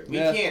Bulger. We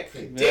Yeah. can't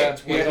predict Yeah,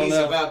 we what don't he's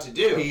know. about to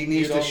do. He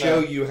needs You to don't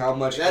show know. you how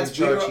much That's in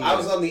charge beautiful. he I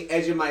was is. on the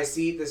edge of my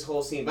seat this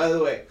whole scene. By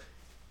the way,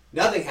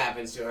 nothing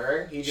happens to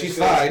her. He just She's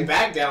goes fine.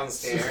 back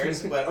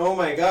downstairs. But oh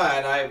my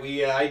god, I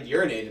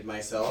urinated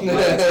myself. By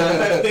the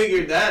time I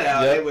figured that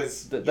out, Yep. it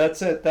was.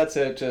 That's it. That's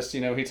it. Just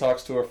he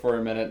talks to her for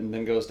a minute and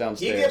then goes He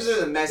downstairs. gives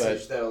her the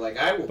message though, like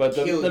I will but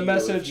the kill you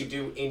message- if you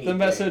do anything. The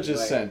message is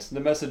like, sent. The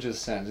message is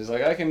sent. He's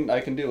like, I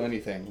can do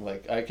anything.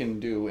 Like I can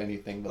do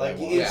anything that Like I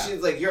want. it's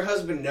just, like your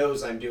husband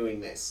knows I'm doing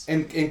this.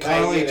 And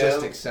Connolly you know?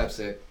 just accepts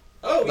it.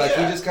 Oh Like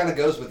yeah. he just kind of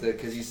goes with it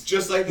because he's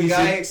Just like the he's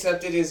guy in-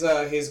 accepted his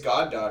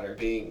goddaughter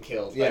being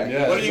killed. Yeah. Like,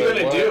 Yeah, what are you it's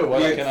like, gonna do? what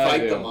You're can gonna I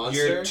fight do? the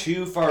monster? you're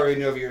too far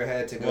in over your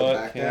head to go What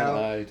back can down,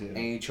 I do? and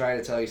you try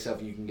to tell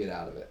yourself you can get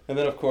out of it. And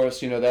then, of course,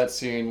 that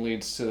scene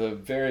leads to a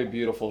very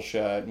beautiful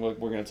shot. And we're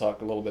going to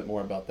talk a little bit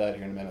more about that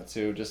here in a minute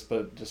too, just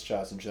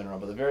shots in general.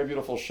 But the very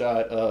beautiful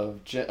shot of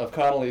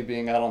Connolly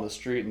being out on the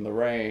street in the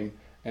rain,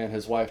 and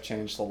his wife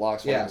changed the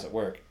locks while he Yeah. was at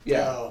work.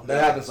 Yeah, Oh,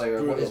 that happens later.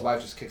 brutal. His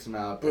wife just kicks him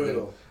out. and then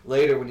Brutal.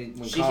 later, when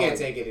She Connolly, can't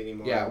take it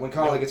anymore. Yeah, when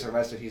Connolly gets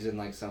arrested, he's in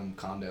like some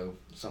condo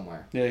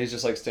somewhere. Yeah, he's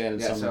just like staying in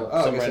Yeah, some so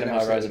I guess random they never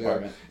high-rise said to go.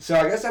 apartment. So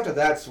I guess after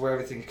that's where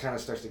everything kind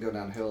of starts to go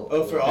downhill.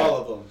 Oh, for all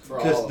of them. For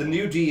all Because of the them.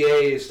 new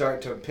DA is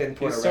starting to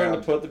pinpoint He's starting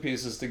around. to put the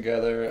pieces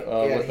together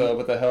Yeah,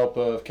 with the help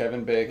of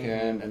Kevin Bacon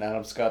Mhm. and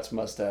Adam Scott's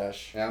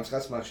mustache. Adam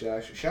Scott's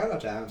mustache. Shout out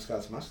to Adam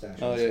Scott's mustache.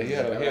 Oh yeah, he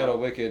had a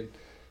wicked.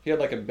 He had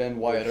like a Ben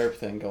Wyatt Earp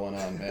thing going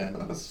on,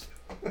 man. It's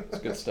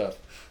good stuff.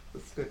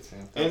 That's good, Sam.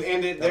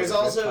 And That there's was a good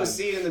also a time.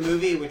 scene in the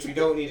movie which we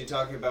don't need to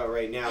talk about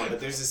right now,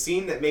 but there's a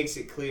scene that makes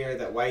it clear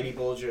that Whitey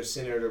Bulger's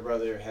senator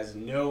brother has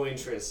no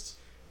interest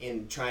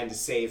in trying to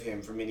save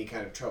him from any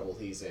kind of trouble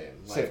he's in.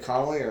 Save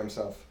Connolly or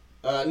himself?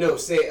 No,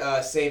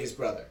 save his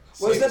brother.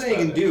 Well, Save there's nothing his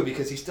he can brother. do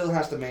because he still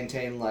has to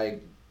maintain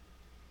like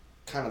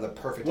kind of the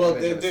perfect Well,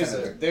 image of a there's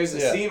senator.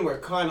 a Yeah. scene where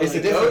Connolly It's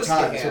a different goes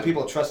time, to so him.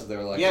 people trusted their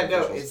elected Yeah,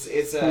 no, officials.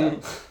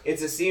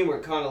 it's a scene where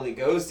Connolly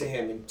goes to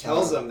him and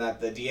tells him that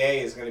the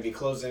DA is going to be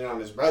closing in on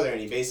his brother, and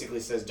he basically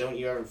says, "Don't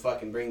you ever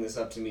fucking bring this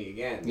up to me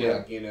again." Yeah.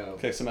 Like, you know.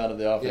 Kicks him out of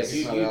the office.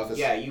 Yeah, You, out of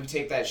the office. you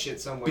take that shit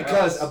somewhere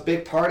Because else. a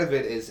big part of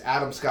it is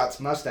Adam Scott's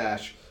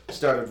mustache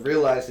started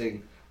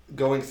realizing,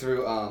 going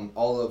through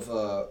all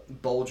of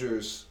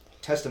Bulger's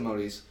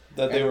testimonies,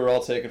 That they and were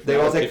all taken from they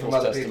were all other taken from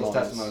other people's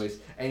testimonies. testimonies,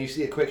 and you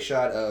see a quick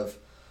shot of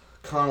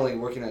Connolly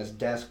working at his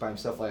desk by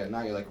himself late at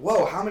night. You're like,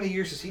 whoa, how many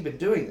years has he been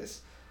doing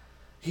this?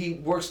 He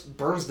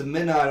burns the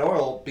midnight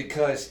oil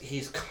because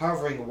he's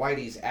covering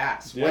Whitey's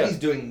ass. Yeah. Whitey's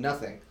doing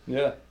nothing.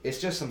 Yeah. It's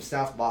just some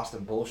South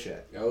Boston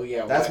bullshit. Oh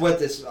yeah, That's what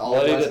this all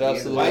Whitey does did at the end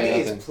of the absolutely day. Whitey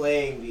nothing. is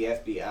playing the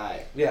FBI.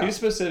 Yeah. He's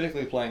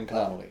specifically playing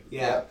Connolly.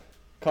 Yeah.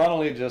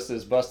 Connolly just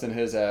is busting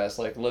his ass,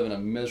 like living a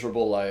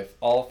miserable life,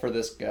 all for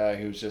this guy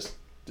who's just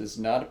does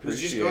not Who's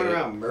appreciate. just going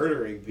around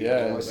murdering people.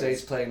 Yeah. I would say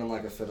he's playing them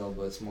like a fiddle,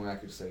 but it's more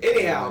accurate to say.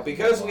 Anyhow,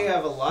 because we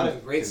have a lot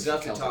of great Because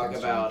stuff to Celtic talk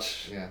about,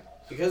 instrument. Yeah.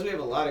 because we have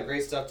a lot of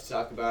great stuff to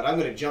talk about, I'm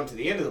going to jump to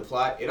the end of the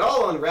plot. It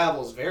all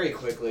unravels very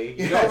quickly.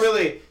 You Yes. don't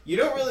really,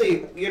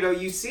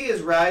 you see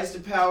his rise to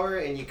power,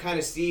 and you kind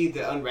of see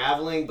the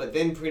unraveling, but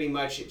then pretty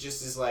much it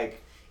just is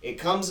like, it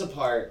comes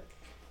apart.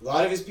 A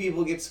lot of his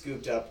people get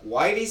scooped up.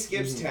 Whitey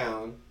skips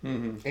town.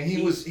 Mm-hmm. And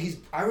he's.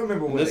 I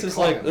remember when This they is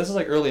caught like him. this is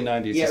like early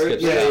 '90s. Yeah, to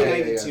skip yeah, town. yeah.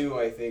 92,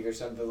 I think, or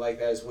something like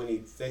that is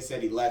when they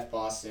said he left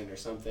Boston or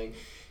something.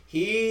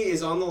 He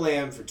is on the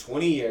lam for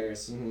 20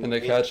 years. Mhm. And they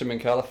They- catch him in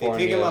They California.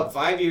 pick him up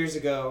 5 years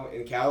ago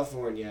in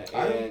California,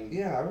 and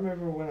I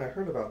remember when I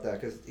heard about that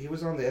because he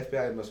was on the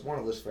FBI most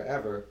wanted list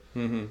forever.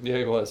 Mm-hmm. Yeah,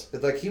 he was.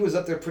 But, like he was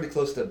up there pretty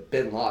close to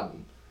Bin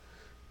Laden,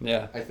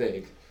 Yeah. I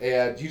think.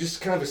 And you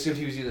just kind of assumed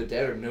he was either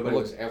dead or nobody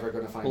We'll was ever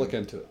going to find We'll look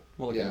him. into it.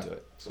 We'll look Yeah. into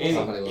it. So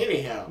somebody will.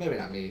 anyhow. Maybe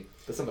not me,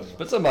 but somebody will.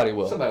 But somebody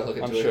will. Somebody will look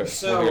I'm into sure. it.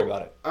 So- We'll hear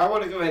about it. I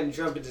want to go ahead and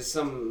jump into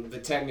some of the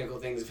technical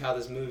things of how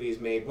this movie is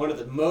made. One of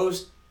the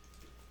most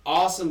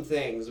awesome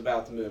things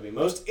about the movie,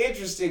 most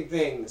interesting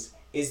things,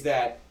 is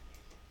that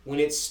when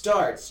it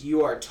starts,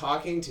 you are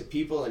talking to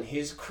people in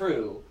his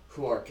crew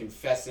who are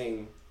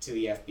confessing to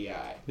the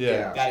FBI.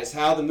 Yeah. That is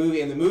how the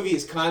movie, and the movie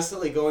is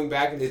constantly going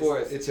back and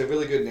forth It's a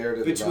really good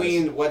narrative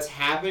between what's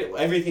happened,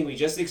 everything we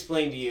just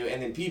explained to you,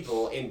 and then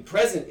people in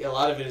present. A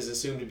lot of it is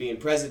assumed to be in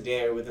present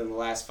day or within the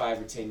last 5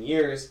 or 10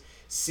 years,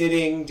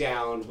 sitting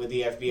down with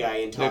the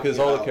FBI and talking Because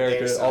about all the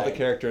their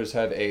characters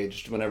have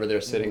aged whenever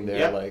they're sitting there.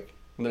 Yep. Like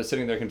when they're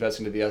sitting there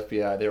confessing to the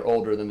FBI, they're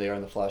older than they are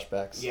in the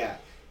flashbacks. Yeah,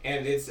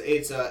 and it's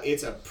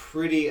a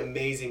pretty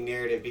amazing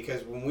narrative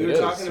because when we It were is.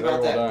 talking Very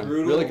about well that done.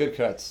 brutal, really good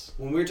cuts.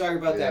 when we were talking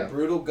about Yeah. that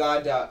brutal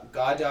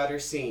goddaughter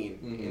scene,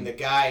 Mhm. and the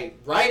guy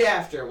right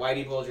after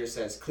Whitey Bulger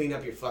says, "Clean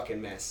up your fucking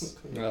mess."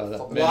 Man,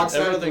 Walks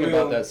out of the everything room,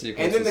 about that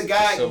sequence. and then the is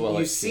guy, so well you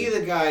executed. see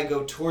the guy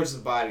go towards the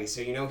body, so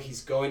you know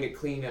he's going to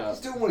clean up. He's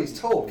doing what he's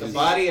told. The 'cause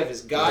body of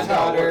his That's how it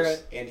goddaughter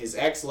works. and his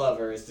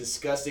ex-lover, as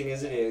disgusting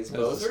as it is, It's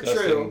both are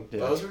disgusting, true. yeah.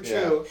 Both were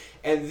Yeah. true.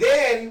 And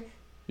then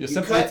You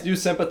cut-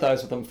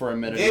 sympathize with him for a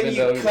minute, then even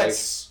you though cut like,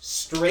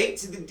 straight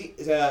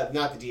to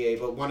not the DA,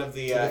 but one of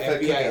the To the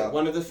Fed FBI, cookout.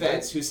 one of the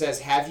feds, who says,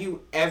 "Have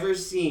you ever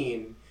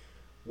seen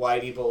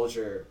Whitey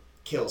Bulger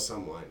kill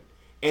someone?"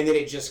 And then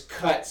it just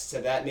cuts to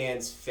that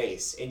man's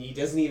face, and he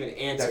doesn't even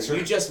answer. That's You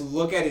right. just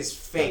look at his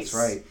face That's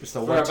right. It's the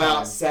for one about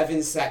time.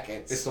 7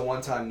 seconds. It's the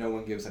one time no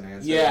one gives an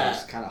answer. Yeah. You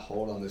just kind of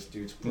hold on this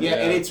dude's. Yeah,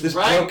 and it's this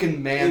right,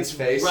 broken man's it's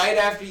face. right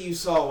after you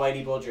saw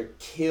Whitey Bulger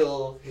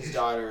kill his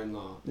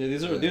daughter-in-law. yeah,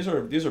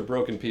 these are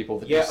broken people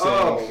that Yeah, you're seeing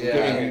oh,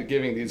 yeah.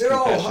 giving these They're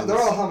confessions.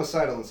 all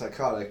homicidal and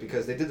psychotic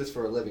because they did this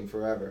for a living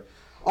forever.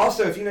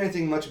 Also, if you know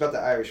anything much about the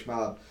Irish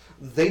mob,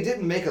 they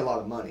didn't make a lot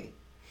of money.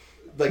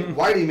 Like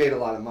Whitey made a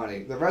lot of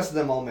money. The rest of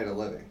them all made a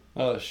living.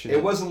 Oh shit!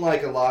 It wasn't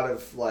like a lot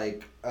of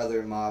like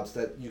other mobs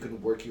that you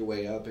can work your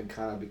way up and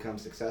kind of become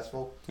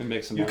successful. It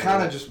makes some You money.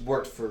 kind of just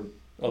worked for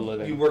a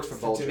living. you worked for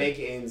To Bulger, make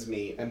ends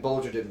meet. and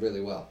Bulger did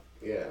really well.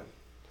 Yeah.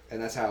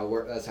 And that's how it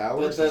worked. That's how it But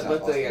works. the, That's how but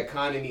the Boston-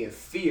 economy of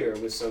fear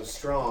was so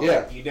strong.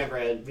 Yeah. You never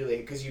had really,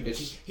 because he'd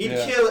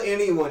Yeah. kill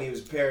anyone he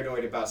was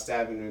paranoid about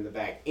stabbing him in the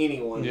back.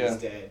 Anyone Yeah.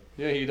 was dead.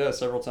 Yeah, he does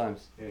several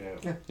times. You know.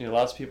 Yeah. You know,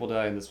 lots of people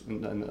die in this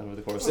over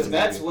the course So of the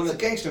that's movie. one It's of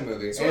a gangster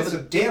movie. It's And one it's of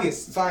a the damn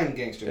biggest- fine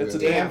gangster It's a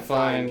movie. damn damn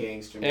fine fine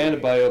gangster and a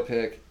movie.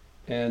 biopic,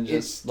 and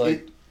just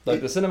It's- the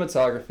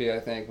cinematography I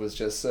think was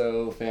just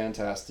so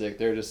fantastic.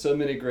 There are just so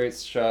many great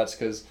shots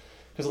because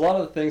a lot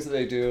of the things that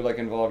they do like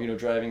involve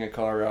driving a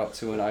car out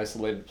to an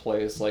isolated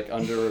place like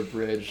under a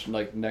bridge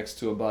like next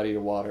to a body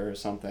of water or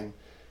something,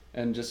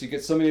 and just you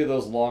get so many of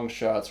those long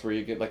shots where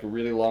you get like a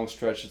really long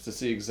stretch just to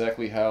see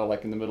exactly how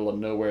like in the middle of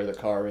nowhere the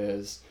car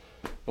is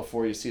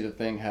before you see the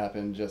thing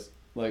happen. Just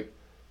like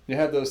you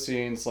have those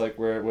scenes like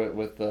where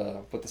with the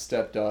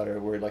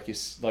stepdaughter where like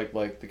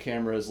like the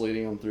camera is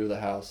leading them through the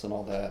house and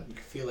all that. You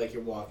feel like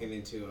you're walking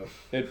into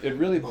a It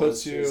really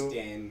puts monster's you.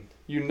 den.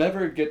 You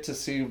never get to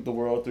see the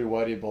world through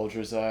Whitey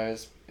Bulger's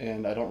eyes,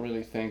 and I don't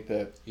really think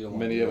that You don't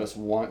want many to of do us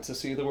want to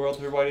see the world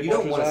through Whitey You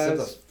don't Bulger's want to eyes.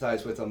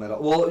 sympathize with them at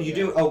all. Well, you Yeah.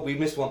 do. Oh, we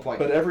missed one point.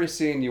 But every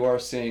scene you are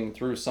seeing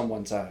through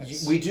someone's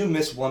eyes. We do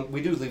miss one.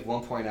 We do leave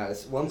one point out.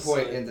 It's one The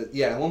point son. in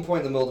the at one point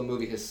in the middle of the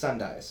movie, his son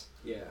dies.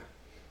 Yeah.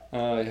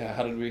 Yeah.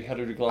 How did we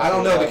gloss I don't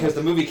over know that? because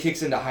the movie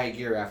kicks into high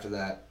gear after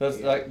that. That's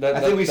Yeah. like that. I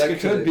think we that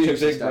skipped to could the be a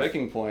juicy big stuff.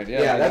 breaking point.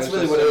 Yeah, Yeah, that's there's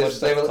really just what so it much is.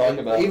 stuff to talk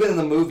about. Even in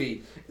the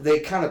movie, they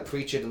kind of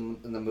preach it in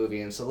the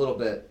movie, and it's a little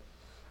bit.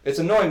 It's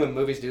annoying when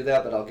movies do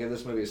that, but I'll give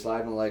this movie a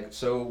slide. And like,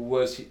 so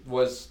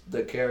was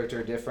the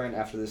character different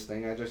after this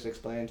thing I just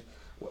explained?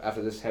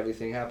 After this heavy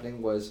thing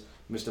happening, was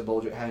Mr.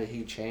 Bulger had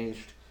he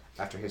changed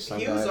after his son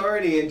He died? was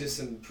already into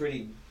some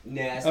pretty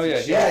nasty Oh yeah,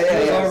 shit. Yeah, he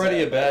was yeah.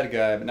 already a bad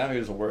guy, but now he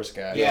was a worse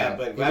guy. Yeah, Yeah.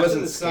 but He after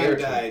wasn't the son scared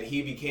to. died,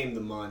 he became the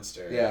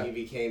monster. Yeah. He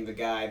became the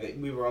guy that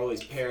we were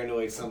always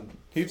paranoid.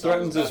 He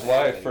threatens his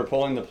wife for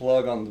pulling the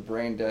plug on his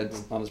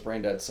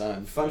brain dead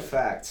son. Fun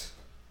fact,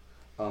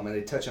 and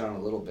they touch on it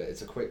a little bit.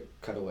 It's a quick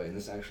cutaway, and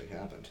this actually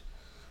happened.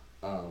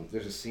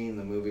 There's a scene in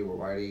the movie where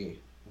Whitey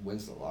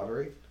wins the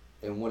lottery,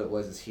 and what it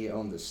was is he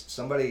owned this.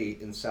 Somebody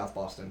in South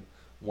Boston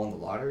won the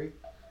lottery,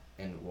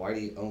 and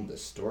Whitey owned the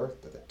store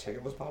that the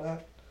ticket was bought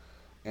at,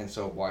 and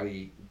so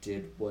Whitey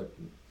did what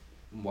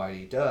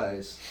Whitey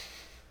does,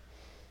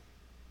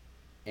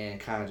 and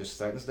kind of just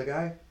threatens the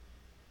guy,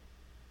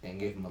 and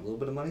gave him a little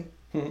bit of money,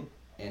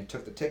 and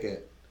took the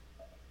ticket,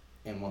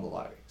 and won the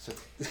lottery. So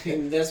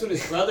And that's what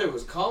his brother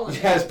was calling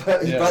him. yeah, his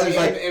brother's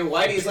like, and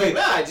Whitey's like,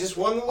 nah, I just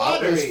won the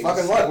lottery. It's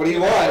fucking luck. What do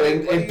you want?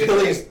 And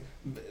Billy's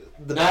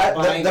the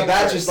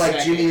batch is like,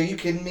 second. Jimmy, are you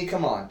kidding me?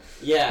 Come on.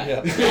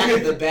 Yeah,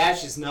 the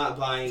batch is not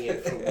buying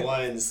it for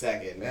 1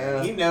 second, man.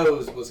 Yeah. He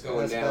knows what's going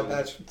That's down.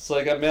 that batch. It's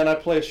like, man, I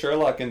play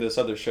Sherlock in this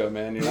other show,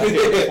 man. You're not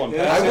getting this one.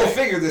 Yeah. I will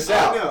figure this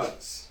out. I know.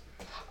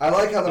 I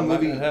like how the I'm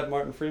not movie. gonna have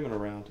Martin Freeman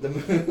around.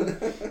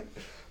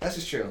 That's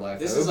just true life.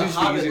 This though. is a It would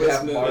be easier to Hobbitless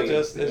have movie. Martin.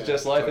 It's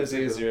just life is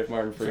easier if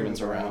Martin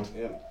Freeman's around.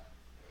 Yeah.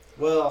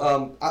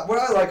 Well, What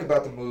I like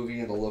about the movie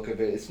and the look of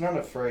it, it's not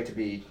afraid to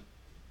be.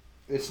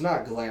 It's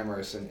not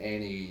glamorous in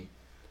any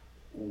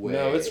way.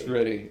 No, it's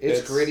gritty.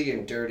 It's gritty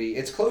and dirty.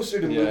 It's closer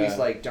to Yeah. movies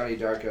like Donnie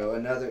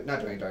Darko.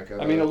 Not Donnie Darko.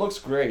 I mean, it looks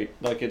great.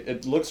 Like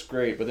it looks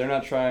great, but they're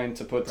not trying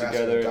to put Brasco,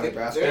 together. Donnie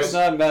Brasco. It's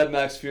not Mad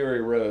Max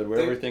Fury Road where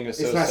everything is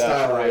so It's not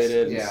saturated stylized,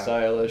 and yeah.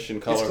 stylish and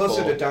It's colorful.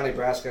 closer to Donnie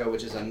Brasco,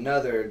 which is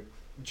another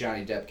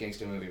Johnny Depp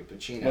gangster movie with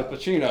Pacino. With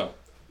Pacino.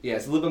 Yeah,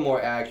 it's a little bit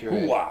more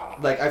accurate. Hoo-wah.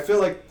 Like, I feel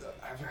like,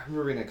 I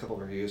remember reading a couple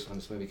of reviews when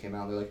this movie came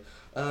out, and they're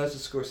like, it's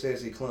a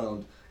Scorsese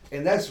clone.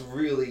 And that's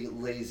really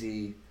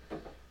lazy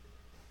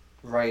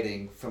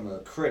writing from a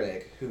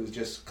critic who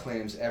just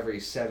claims every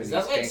 70s is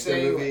that like gangster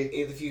saying, movie.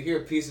 if you hear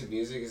a piece of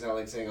music, is that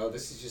like saying, oh,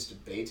 this is just a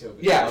Beethoven?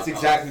 Yeah, it's knockoff?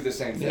 exactly the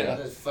same thing. Yeah.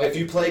 That's fucking- If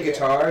you play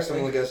guitar,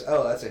 someone goes,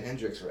 oh, that's a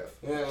Hendrix riff.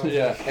 Yeah.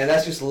 Yeah. And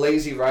that's just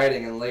lazy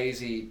writing and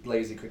lazy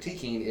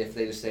critiquing if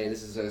they just say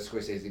this is a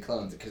Scorsese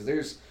clone. Because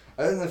there's,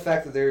 other than the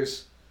fact that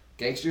there's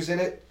gangsters in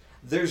it,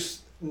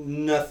 there's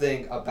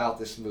nothing about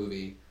this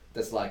movie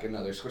that's like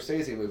another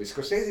Scorsese movie.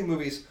 Scorsese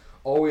movies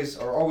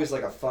are always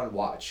like a fun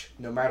watch,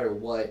 no matter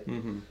what.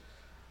 Mm-hmm.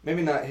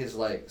 Maybe not his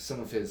like some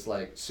of his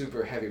like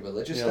super heavy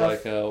religious Yeah,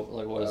 stuff.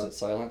 like what is it?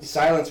 Silence.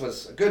 Silence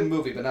was a good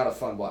movie, but not a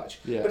fun watch.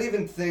 Yeah. But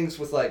even things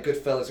with like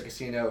Goodfellas or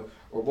Casino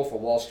or Wolf of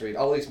Wall Street,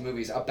 all these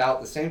movies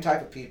about the same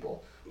type of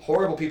people,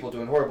 horrible people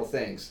doing horrible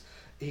things.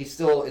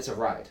 It's a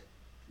ride.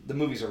 The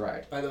movie's a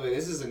ride. By the way,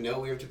 this is a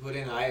note we have to put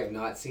in. I have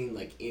not seen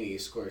like any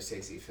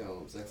Scorsese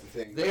films. That's the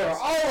thing. They are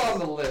all on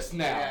the list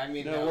now. Yeah, I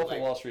mean, No, no, Wolf like,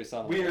 of Wall Street's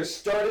on. We are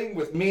starting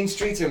with Mean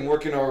Streets and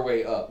working our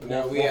way up. no,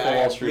 Wolf we of I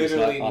Wall have Street is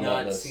literally not on that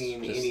not list.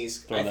 seen Just any.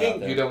 throwing I that out think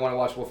there. You don't want to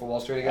watch Wolf of Wall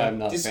Street again? I'm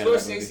not a did fan of that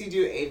Scorsese movie.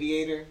 do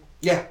Aviator?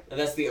 Yeah.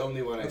 That's the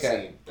only one I've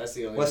Okay. seen. That's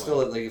the only Well, one.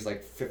 still it leaves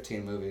like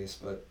 15 movies,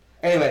 but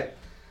anyway,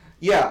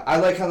 yeah, I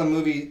like how the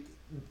movie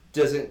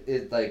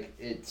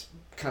it's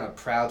kind of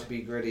proud to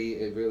be gritty.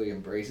 It really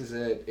embraces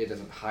it. It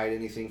doesn't hide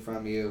anything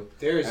from you.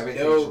 There is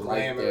Everything's no right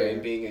glamour there.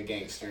 in being a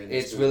gangster. In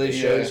this It movie. really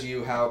shows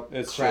you how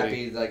It's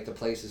crappy like the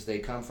places they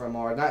come from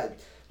are. Not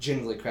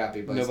generally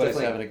crappy, but Nobody's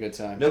it's having a good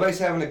time. nobody's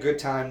having a good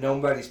time.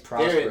 Nobody's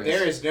prosperous.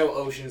 There is no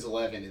Ocean's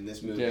 11 in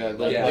this movie. Yeah,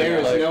 Like, yeah, there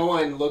is like- no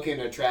one looking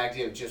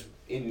attractive just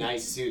in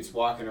nice suits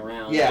walking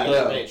around. Yeah, being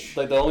no. rich.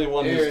 Like the only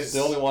one There's-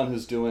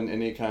 who's doing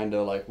any kind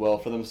of like well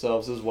for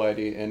themselves is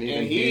Whitey, and even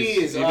And he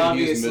he's is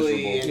obviously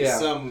miserable. in Yeah.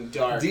 some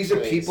dark. These are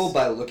place. people,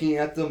 by looking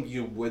at them,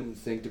 you wouldn't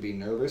think to be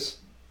nervous.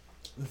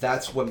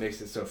 That's what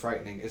makes it so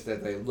frightening, is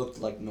that they looked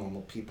like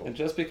normal people. And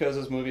just because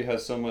this movie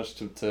has so much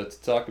to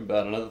talk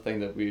about, another thing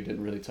that we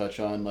didn't really touch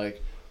on,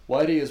 like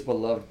Whitey is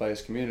beloved by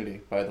his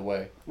community, by the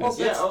way. Well,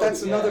 Yeah,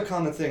 that's yeah. another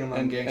common thing among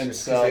And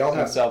gangsters, 'cause they all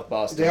have South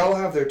Boston. they all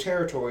have their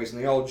territories,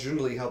 and they all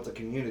generally help the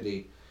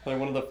community. Like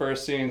one of the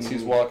first scenes,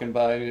 he's Mhm. walking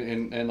by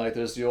and like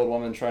there's the old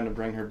woman trying to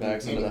bring her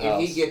bags And into the if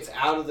house. he gets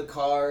out of the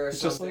car or It's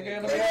just something. like,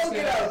 and hey, They all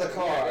get out of the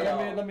car.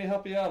 let me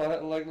help you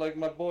out. Like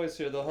my boys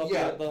here, they'll help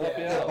Yeah, you. They'll help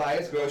you They'll out. buy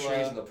his groceries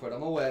We'll, and they'll put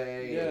them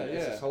away. yeah, and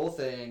it's yeah. this whole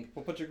thing.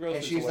 we'll put your groceries.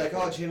 And she's away like, for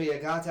 "Oh, you." Jimmy, I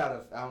got out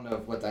of. I don't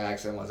know what the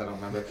accent was. I don't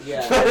remember.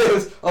 Yeah. But it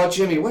was, "Oh,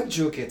 Jimmy, when did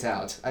you get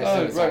out?" I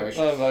assume it's Irish.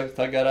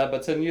 I got out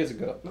about 10 years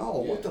ago. No,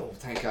 what the?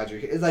 Thank God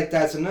you're here. It's like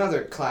that's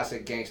another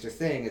classic gangster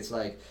thing. It's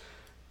like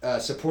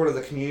support of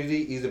the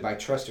community either by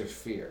trust or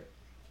fear.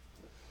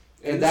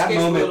 In In this that case,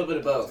 moment, a little bit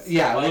of both.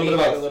 Yeah, a little bit of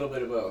Whitey had both. A little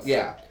bit of both.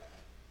 yeah,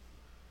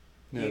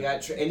 He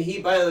got and he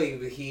by the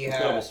way he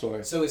Incredible had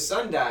story. so his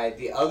son died.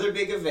 The other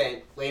big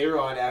event later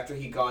on after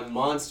he gone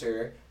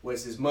monster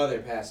was his mother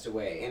passed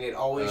away, and it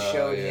always Oh,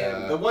 showed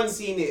yeah. him the one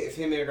scene of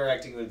him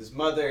interacting with his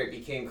mother. It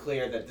became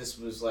clear that this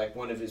was like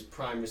one of his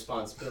prime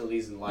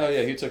responsibilities in life. Oh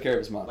yeah, he took care of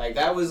his mom. Like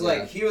that was Yeah.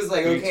 like he was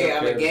like, He okay, took I'm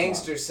care a of his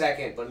gangster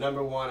second, but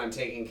number one, I'm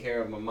taking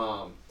care of my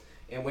mom.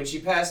 And when she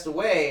passed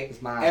away,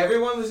 His mom.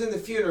 everyone was in the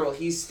funeral.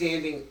 He's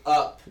standing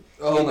up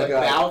Oh in my the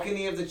God.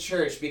 balcony of the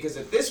church because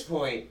at this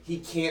point he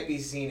can't be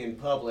seen in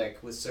public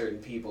with certain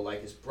people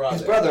like his brother.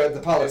 his brother, the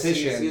Because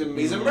politician.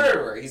 He's a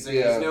murderer. He's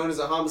Yeah. known as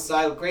a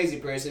homicidal crazy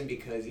person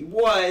because he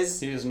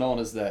was. He is known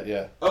as that,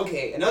 yeah.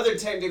 Okay, another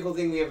technical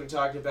thing we haven't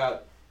talked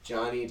about.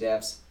 Johnny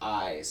Depp's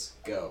eyes.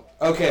 Go.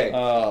 Okay.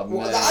 Oh,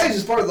 Well, man. the eyes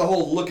is part of the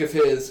whole look of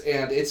his,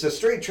 and it's a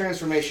straight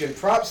transformation.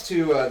 Props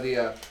to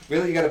the.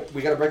 Really,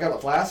 we gotta break out the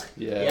flask.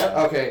 Yeah. Yep.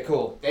 Okay,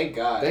 cool. Thank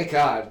God. Thank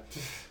God.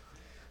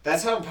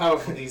 That's how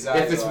powerful these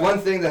eyes If it's are. one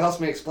thing that helps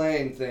me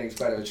explain things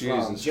better, it's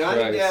rum. Jesus.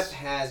 Johnny Christ. Depp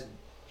has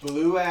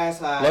blue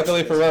ass eyes.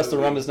 Luckily in for this us, the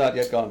movie. rum is not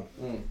yet gone.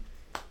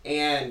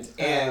 And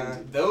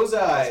those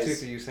That's two eyes,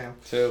 for you, Sam.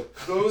 Too.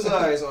 those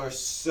eyes are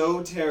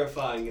so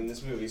terrifying in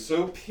this movie,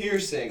 so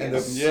piercing. And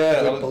And the-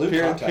 Yeah, that With was blue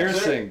contacts.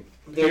 piercing.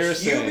 they're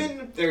Piercing.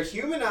 human. They're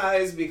human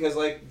eyes because,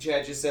 like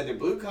Chad just said, they're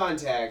blue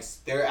contacts.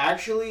 They're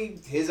actually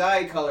his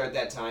eye color at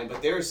that time,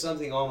 but there is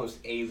something almost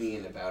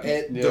alien about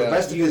it. And Yeah. the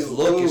rest of his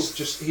look is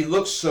just, he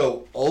looks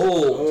so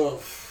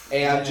old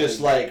and man.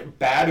 just like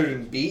battered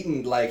and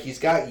beaten. Like he's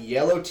got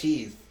yellow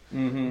teeth.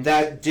 Mm-hmm.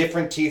 That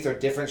different teeth are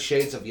different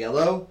shades of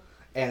yellow.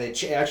 And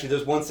actually,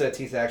 there's one set of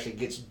teeth that actually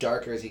gets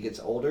darker as he gets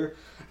older.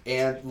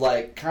 And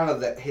like kind of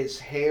that his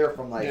hair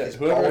from like Yeah, his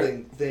whoever-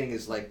 balding thing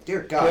is like,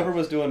 dear God. Whoever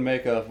was doing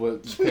makeup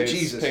Sweet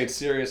Jesus. paid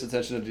serious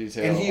attention to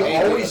detail. And he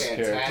on always- his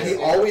character. He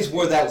always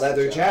wore that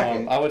leather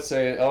jacket. I would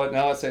say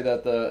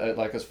that the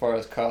like as far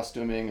as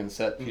costuming and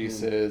set Mm-hmm.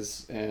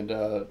 pieces and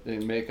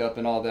makeup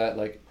and all that,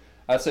 like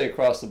I'd say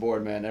across the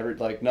board, man.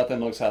 Nothing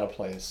looks out of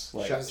place.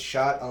 Like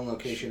shot on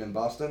location in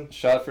Boston.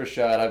 shot for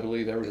shot, I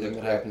believe everything looked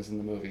that great. happens in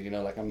the movie. You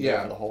know, like I'm Yeah.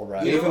 there for the whole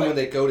ride. You know Even what? when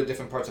they go to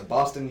different parts of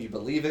Boston, you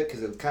believe it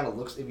because it kind of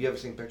looks. Have you ever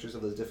seen pictures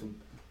of those different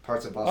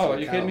parts of Boston? Oh, are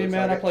It you kinda kidding me, looks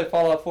man? like I play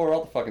Fallout 4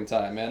 all the fucking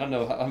time, man.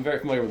 I'm very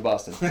familiar with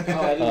Boston. Oh, I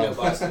didn't know Um,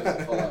 Boston was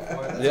a Fallout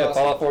 4. That's Yeah, awesome.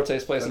 Fallout 4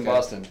 takes place in Okay.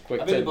 Boston.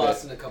 Quick I've been to tidbit.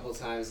 Boston a couple of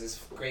times. It's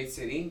a great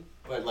city,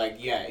 but like,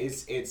 yeah,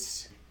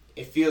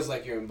 it feels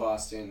like you're in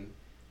Boston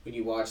when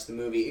you watch the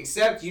movie.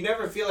 Except you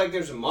never feel like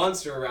there's a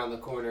monster around the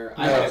corner.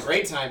 I had a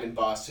great time in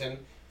Boston.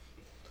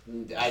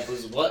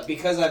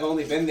 Because I've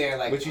only been there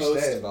like Would you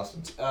post. stay in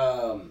Boston?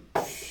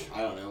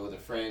 I don't know, with a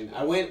friend.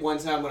 I went one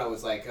time when I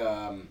was like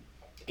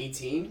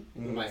 18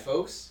 with Mhm. my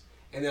folks,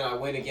 and then I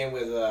went again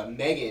with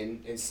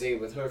Megan and stayed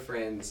with her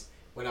friends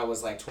when I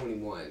was like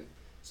 21.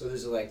 So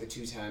those are like the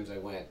 2 times I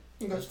went.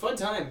 It was a fun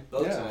time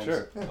both Yeah, times.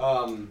 sure.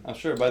 Um, I'm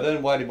sure by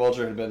then Whitey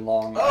Bulger had been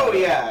long. oh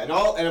yeah, and The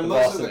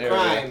most of Boston the area.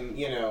 crime,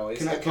 you know, is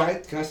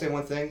Can I say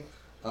one thing?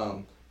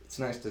 It's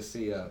nice to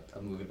see a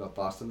movie about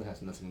Boston that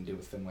has nothing to do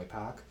with Fenway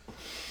Park.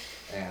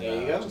 And There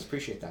you go. I just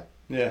appreciate that.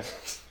 Yeah.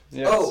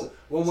 Yeah. Oh,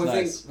 one more it's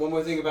thing. nice. One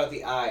more thing about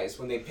the eyes.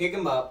 When they pick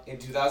him up in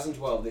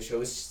 2012, they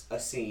show a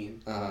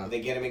scene. Uh-huh. They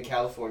get him in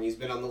California. He's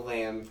been on the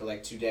lam for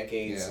like 2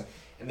 decades. Yeah.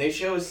 And they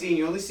show a scene.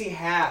 You only see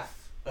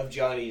half of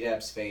Johnny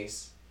Depp's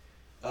face.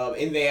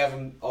 And they have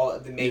him. All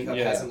the makeup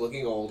Yeah. has him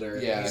looking older.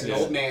 Yeah, he's an yeah.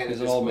 old man. He's at an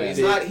this old point.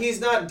 man. He's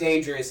not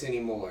dangerous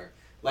anymore.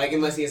 Like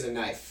unless he has a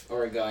knife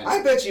or a gun.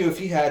 I bet you if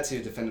he had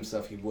to defend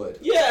himself, he would.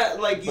 Yeah,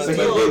 like you But,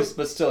 still.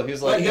 but still,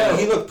 he's Like, like, no,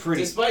 he looked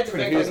pretty. Despite the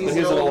pretty fact that good.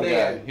 he's an old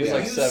man, He's when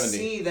like you 70.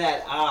 see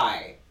that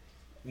eye,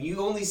 you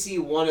only see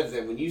one of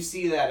them. When you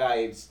see that eye,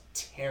 it's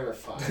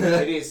terrifying.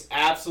 It is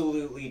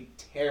absolutely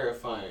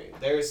terrifying.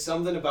 There is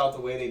something about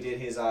the way they did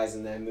his eyes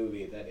in that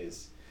movie that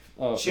is.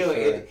 oh, for Chill,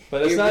 sure.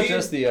 But it's it not re-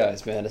 just the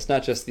eyes, man. It's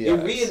not just the It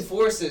eyes.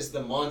 reinforces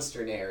the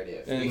monster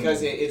narrative And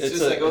because it's it's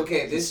just a- like,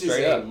 okay, this is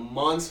straight a up.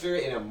 monster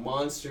in a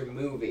monster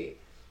movie.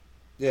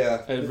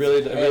 Yeah. It It's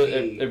really,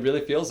 heavy. it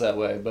really feels that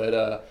way. But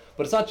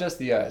it's not just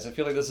the eyes. I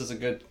feel like this is a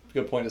good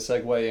point to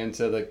segue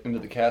into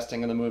the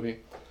casting of the movie.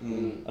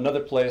 Mm.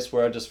 Another place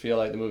where I just feel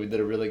like the movie did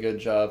a really good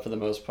job for the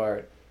most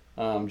part.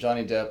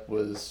 Johnny Depp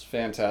was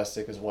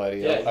fantastic as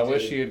Whitey. Yeah, he I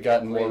wish did he had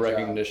gotten more great job.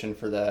 recognition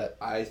for that.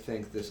 I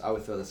think I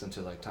would throw this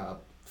into like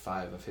top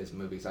 5 of his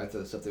movies. I'd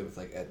throw this up there with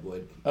like Ed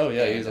Wood. Oh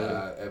yeah, and, he's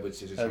Edward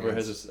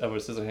Scissorhands.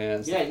 Edward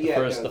Scissorhands. Yeah, the yeah,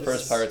 first no, the this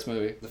first is- Pirates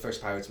movie. The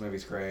first Pirates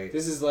movie's great.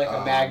 This is like a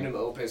Um, magnum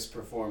opus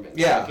performance.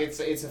 yeah. Like,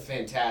 it's a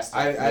fantastic.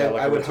 I Yeah,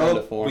 like I a would return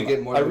to hope form. we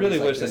get more. I really movies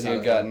like wish that this he out had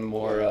of gotten him.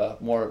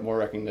 more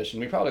recognition.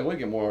 We probably would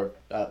get more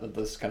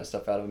this kind of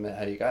stuff out of him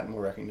had he gotten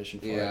more recognition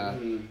for Yeah.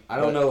 it. Mhm. I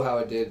don't know how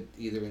it did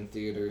either in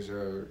theaters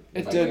or.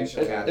 It like, did.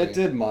 Financial It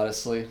did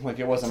modestly. Like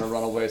it wasn't a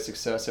runaway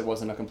success. It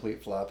wasn't a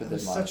complete flop. It It did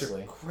was such a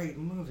modestly. great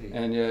movie.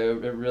 And yeah,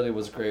 it really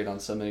was great on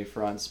so many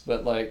fronts.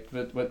 But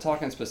but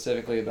talking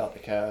specifically about the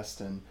cast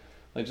and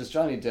like just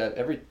Johnny Depp,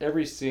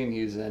 every scene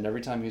he's in,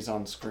 every time he's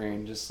on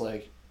screen, just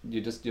like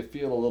you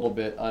feel a little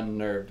bit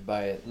unnerved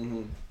by it.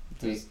 Mm-hmm.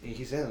 Just-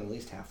 He's in at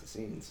least half the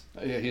scenes.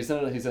 Yeah, he's in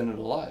it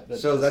a lot. But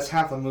So that's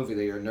half the movie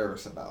that you're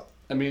nervous about.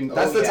 I mean,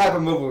 That's the yeah. type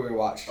of movie we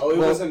watched. Oh, it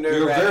was a You were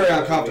nerve-wracking very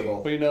movie.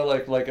 uncomfortable. well, you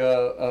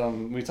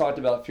know, we talked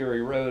about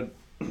Fury Road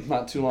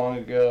not too long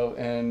ago,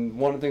 and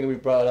one thing that we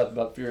brought up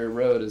about Fury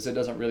Road is it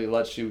doesn't really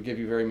give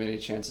you very many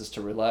chances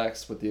to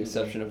relax, with the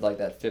exception of like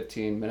that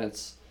 15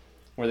 minutes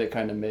where they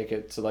kind of make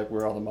it to like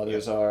where all the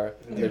mothers are,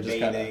 And and they're just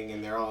kind of bathing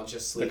and they're all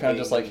just they're sleeping. kind of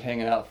just like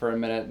hanging out for a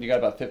minute. You got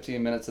about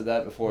 15 minutes of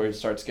that before it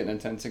starts getting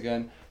intense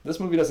again. This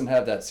movie doesn't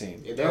have that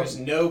scene There's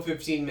no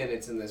 15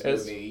 minutes in this It's-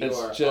 movie. it's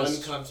You are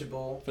just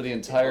uncomfortable for the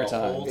entire the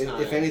time. whole If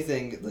time.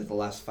 anything, like the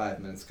last 5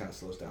 minutes kind of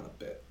slows down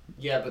a bit.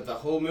 Yeah, but the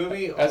whole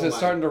movie, As it's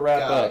starting to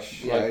wrap up.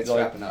 Yeah, it's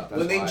wrapping up. That's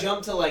When they why.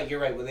 jump to you're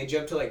right. When they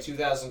jump to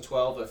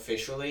 2012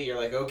 officially, you're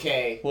like,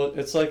 okay. Well,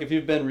 it's like if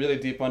you've been really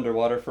deep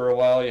underwater for a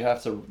while, you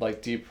have to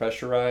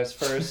depressurize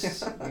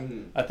first.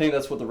 Mhm. I think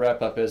that's what the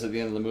wrap up is at the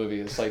end of the movie.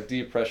 It's like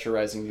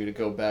depressurizing you to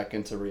go back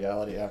into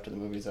reality after the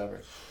movie's over.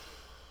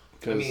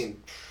 I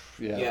mean,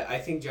 yeah. I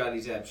think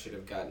Johnny Depp should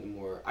have gotten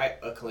more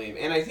acclaim,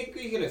 and I think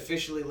we can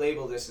officially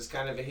label this as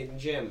kind of a hidden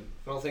gem.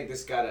 I don't think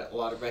this got a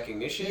lot of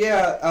recognition.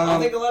 Yeah, I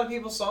don't think a lot of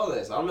people saw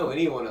this. I don't know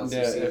anyone else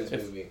who's seen this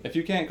movie. If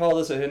you can't call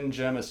this a hidden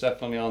gem, it's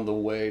definitely on the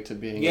way to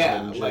being a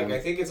hidden gem. I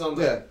think it's on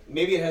the.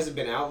 Maybe it hasn't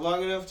been out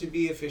long enough to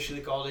be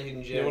officially called a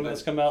hidden gem. Yeah, when did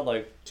this come out?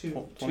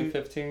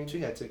 2015.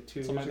 2015?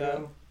 Two something like years that.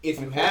 ago. If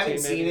you haven't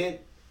seen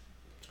it,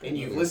 and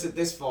you've listened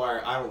this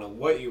far, I don't know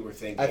what you were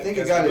thinking. I think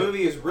because the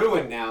movie is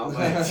ruined now.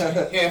 But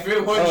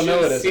everyone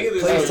should see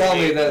this. Please tell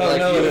me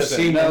that you've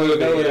seen the no, movie.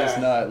 No, it is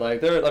not.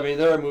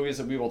 There are movies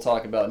that we will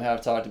talk about and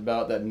have talked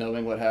about that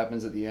knowing what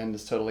happens at the end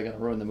is totally going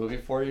to ruin the movie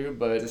for you.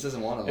 But this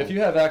isn't one of them. If you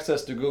have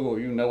access to Google,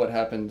 you know what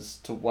happens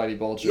to Whitey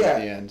Bulger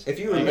at the end. If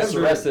you he remember, gets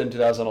arrested in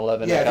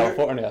 2011 in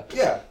California.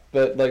 Yeah.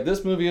 But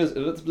this movie is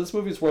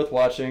worth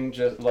watching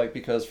just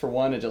because for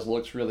one it just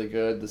looks really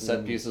good. The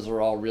set pieces are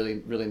all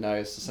really really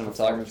nice. The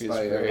cinematography is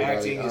great.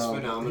 Acting is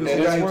phenomenal.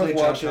 And it's worth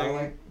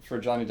watching for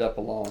Johnny Depp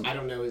alone. I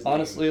don't know his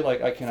Honestly,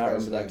 name. I cannot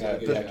remember that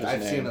guy.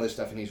 I've seen other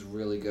stuff and he's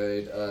really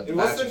good.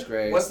 What's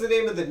great. What's the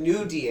name of the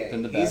new DA?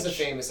 In the He's a Batch.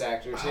 famous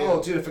actor too.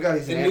 Oh, dude, I forgot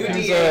he's the in new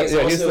Ant-Man. DA. Is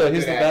he's also the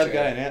bad actor.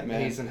 guy in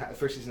Ant-Man. He's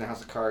first he's in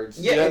House of Cards.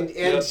 Yeah,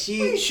 and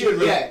He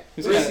should. Yeah,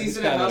 first he's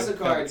season of House of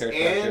Cards,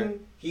 character.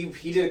 and he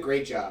did a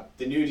great job.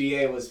 The new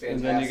DA was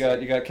fantastic. And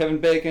then you got Kevin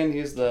Bacon.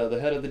 He's the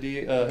head of the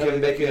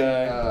Kevin Bacon,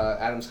 FBI.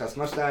 Adam Scott's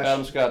mustache.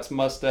 Adam Scott's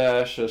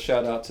mustache. A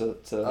shout out to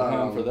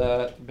him for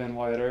that. Ben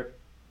Wyatt Earp.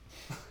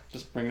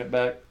 Just bringing it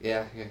back.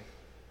 Yeah.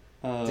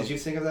 Did you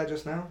think of that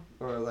just now,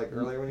 or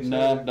earlier when you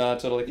said it? No, I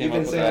totally came You've up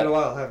been with saying that it a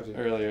while, haven't you?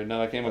 earlier.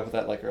 No, I came up with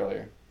that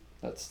earlier.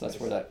 That's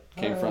where that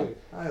came from.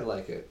 I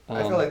like it.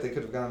 I feel like they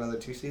could have gone another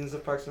 2 seasons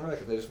of Parks and Rec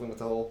if they just went with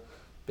the whole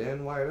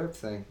Ben Wyatt Earp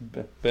thing.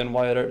 Ben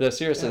Wyatt Earp.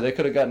 Seriously, they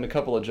could have gotten a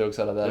couple of jokes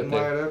out of that. Ben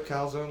Wyatt Earp,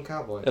 Calzone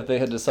Cowboy. If they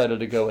had decided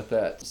to go with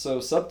that. So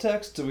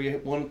subtext, do we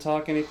want to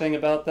talk anything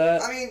about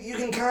that? I mean, you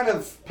can kind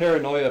of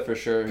Paranoia for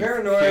sure.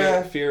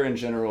 Paranoia. Fear in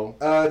general.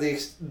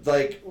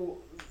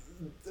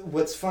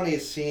 What's funny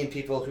is seeing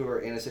people who are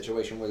in a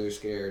situation where they're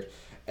scared,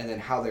 and then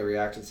how they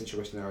react to the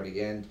situation they're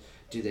already in.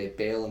 Do they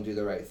bail and do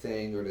the right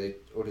thing, or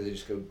do they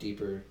just go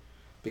deeper,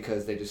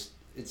 because they just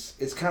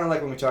it's kind of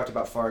like when we talked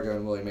about Fargo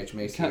and William H.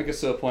 Macy. It kind of gets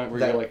to a point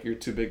where you're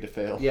too big to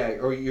fail. Yeah,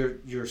 or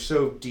you're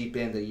so deep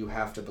in that you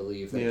have to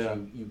believe that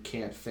you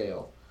can't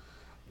fail,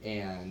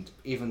 and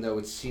even though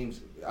it seems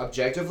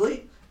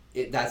objectively,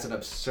 that's an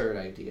absurd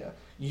idea.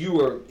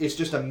 It's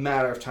just a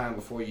matter of time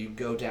before you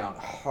go down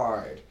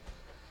hard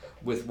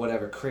with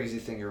whatever crazy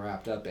thing you're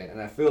wrapped up in,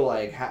 and I feel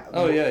like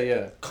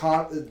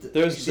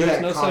there's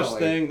no such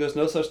thing. There's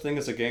no such thing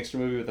as a gangster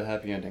movie with a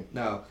happy ending.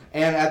 No,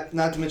 and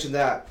not to mention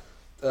that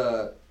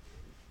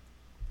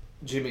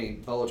Jimmy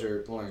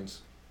Bulger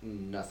learns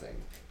nothing.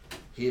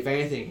 If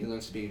anything, he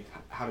learns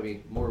how to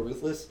be more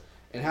ruthless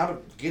and how to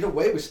get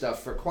away with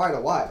stuff for quite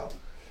a while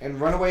and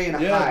run away and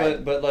hide. Yeah,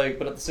 but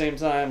at the same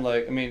time,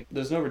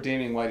 there's no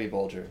redeeming Whitey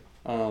Bulger,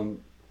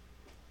 and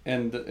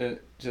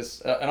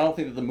I don't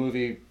think that the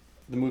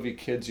movie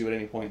kids you at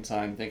any point in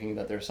time thinking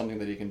that there's something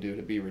that he can do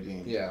to be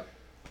redeemed. Yeah,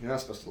 you're not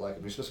supposed to like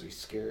him. You're supposed to be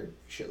scared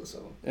shitless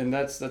of him. And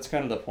that's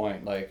kind of the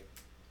point.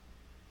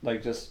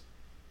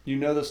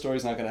 The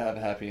story's not going to have a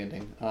happy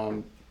ending,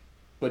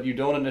 but you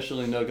don't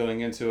initially know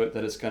going into it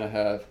that it's going to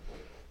have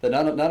that.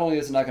 Not only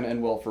is it not going to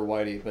end well for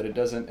Whitey, but it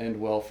doesn't end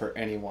well for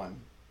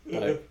anyone.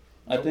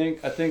 I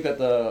think that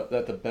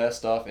the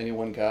best off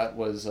anyone got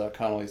was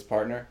Connolly's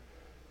partner,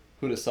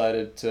 who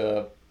decided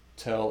to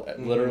tell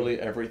literally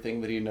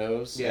everything that he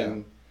knows. Yeah.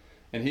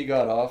 And he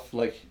got off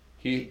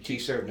he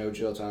served no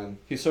jail time.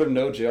 He served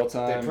no jail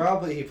time.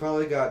 He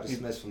probably got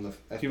dismissed from the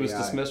FBI. He was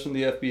dismissed from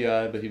the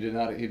FBI, but he did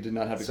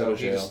not have to go to jail. So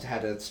he just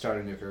had to start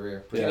a new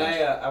career. Can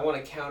I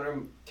want to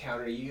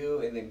counter you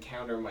and then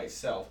counter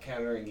myself,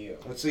 countering you.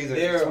 It's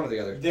it's one or the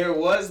other. There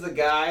was the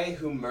guy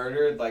who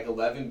murdered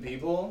 11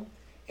 people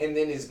and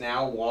then is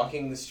now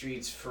walking the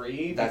streets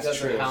free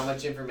because of how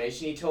much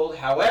information he told.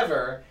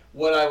 However,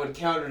 what I would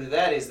counter to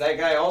that is that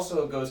guy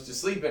also goes to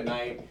sleep at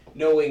night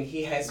knowing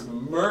he has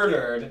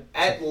murdered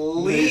at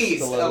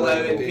least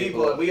 11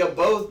 people. And we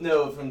both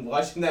know from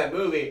watching that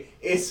movie,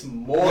 it's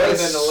more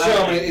than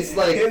 11.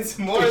 It's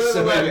more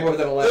than 11.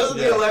 Those are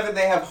the 11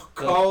 they have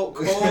cold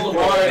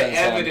hard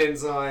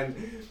evidence on.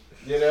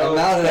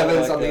 Amount of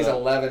evidence on these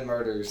 11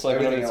 murders. It's like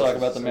when we talk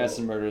about the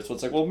Manson murders. So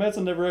it's like, well,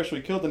 Manson never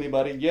actually killed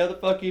anybody. Yeah, the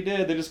fuck he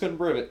did. They just couldn't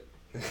prove it.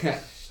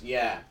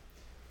 Yeah.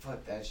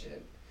 Fuck that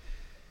shit.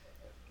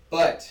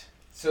 But,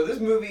 so this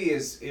movie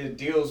it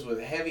deals with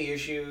heavy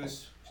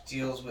issues,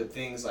 deals with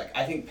things like,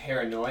 I think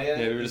paranoia.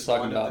 Yeah, we were just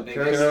talking about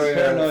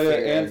paranoia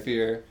and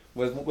fear.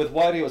 With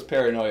Whitey, it was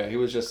paranoia. He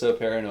was just so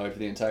paranoid for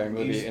the entire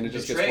movie, and it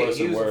just gets worse and worse.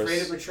 He was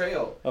afraid of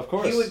betrayal. Of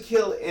course. He would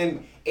kill,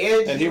 and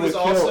he would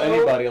kill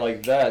anybody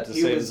like that to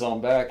save his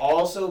own back.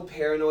 Also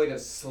paranoid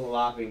of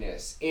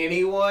sloppiness.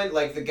 Anyone,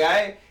 like the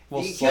guy...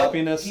 Well,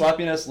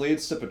 sloppiness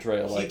leads to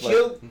betrayal. He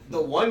killed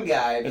the one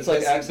guy it's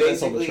like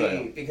accidental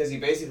betrayal. Because he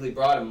basically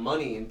brought him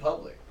money in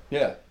public.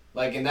 Yeah.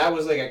 Like, and that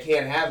was like, I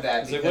can't have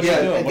that. Like, what are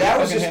you doing? What are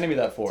you fucking handing me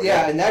that for?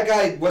 Yeah, and that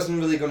guy wasn't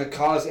really going to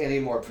cause any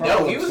more problems.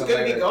 No, he was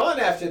going to be gone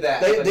after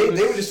that. They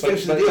were just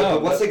finishing the deal,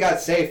 but once they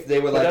got safe, they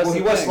were like, well,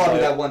 he was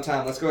sloppy that one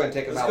time. Let's go ahead and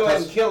take him out. Let's go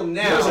ahead and kill him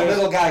now. He was a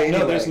little guy anyway.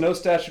 No, there's no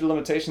statute of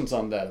limitations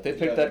on that. If they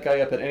picked that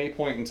guy up at any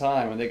point in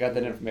time and they got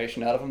that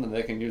information out of him, then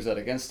they can use that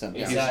against him.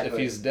 Exactly. If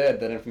he's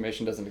dead, that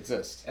information doesn't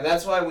exist. And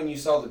that's why when you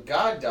saw the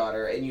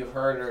goddaughter and you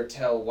heard her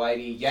tell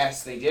Whitey,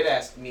 yes, they did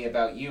ask me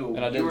about you,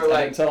 and I you were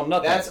like, didn't tell him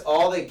nothing. That's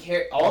all they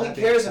care. All he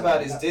cares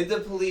about is did the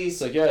police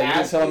you didn't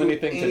ask tell him you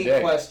anything any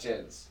today.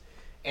 questions?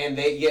 And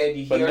he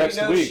already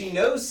knows she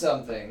knows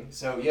something.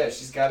 So yeah,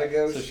 she's got to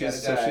go. So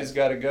she's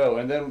got to go.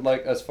 And then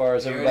like as far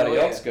as everybody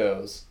else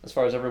goes, as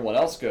far as everyone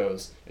else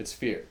goes, it's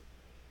fear.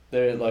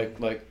 They're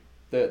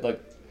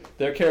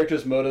their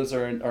characters' motives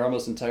are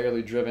almost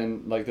entirely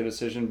driven. Like their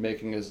decision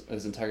making is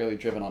entirely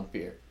driven on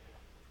fear.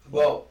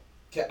 Well,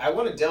 I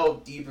want to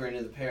delve deeper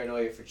into the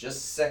paranoia for just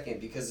a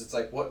second because it's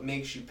like what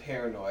makes you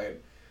paranoid.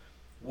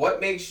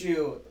 What makes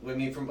you... I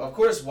mean, of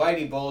course,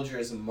 Whitey Bulger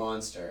is a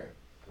monster.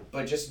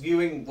 But just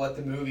viewing what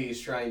the movie is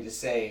trying to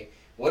say,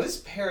 what does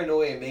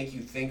paranoia make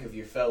you think of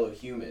your fellow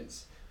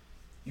humans?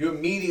 You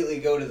immediately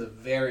go to the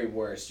very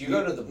worst. You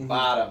go to the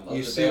bottom of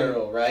the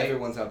barrel, right?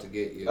 Everyone's out to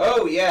get you.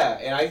 Oh, yeah.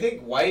 And I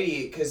think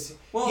Whitey, because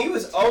he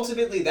was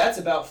ultimately, that's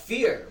about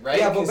fear, right?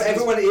 Yeah, but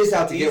everyone is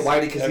out to get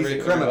Whitey because he's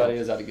a criminal. Everybody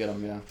is out to get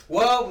him, yeah.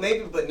 Well,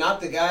 maybe, but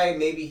not the guy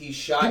maybe he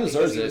shot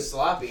because he was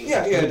sloppy.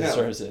 Yeah, he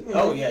deserves it.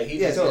 Oh, yeah, he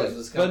deserves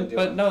what's coming to him.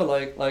 But no,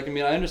 like, I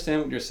mean, I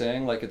understand what you're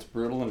saying. Like, it's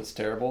brutal and it's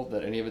terrible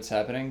that any of it's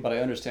happening, but I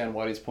understand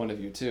Whitey's point of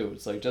view, too.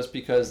 It's like, just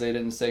because they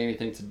didn't say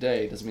anything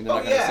today doesn't mean they're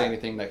not going to say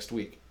anything next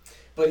week.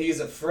 But he's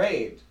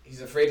afraid.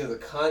 He's afraid of the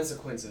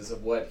consequences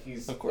of what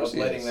he's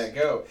letting that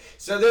go.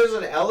 So there's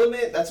an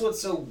element that's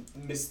what's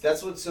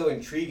so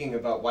intriguing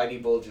about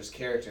Whitey Bulger's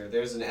character.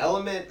 There's an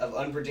element of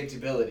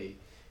unpredictability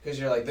because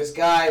you're like, this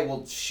guy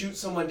will shoot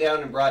someone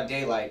down in broad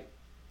daylight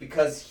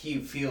because he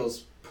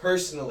feels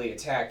personally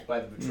attacked by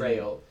the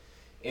betrayal,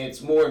 and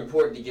it's more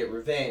important to get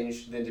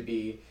revenge than to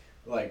be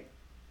like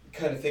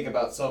kind of think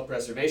about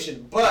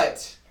self-preservation.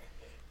 But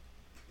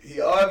he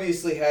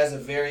obviously has a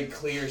very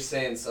clear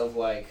sense of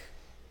like,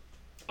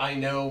 I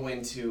know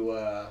when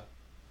to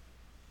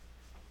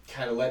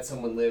kind of let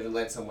someone live and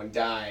let someone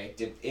die.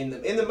 In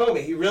the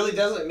moment, he really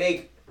doesn't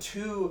make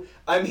too.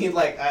 I mean,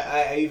 like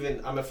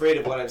I'm afraid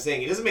of what I'm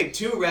saying. He doesn't make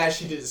too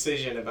rash a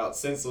decision about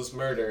senseless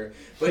murder,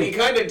 but he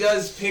kind of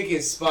does pick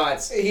his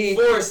spots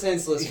for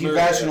senseless murder.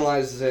 He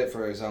rationalizes it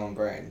for his own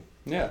brain.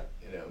 Yeah,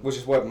 which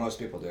is what most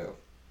people do.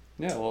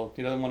 Yeah, well,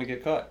 he doesn't want to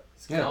get caught.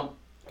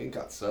 Getting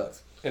caught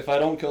sucks. If I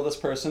don't kill this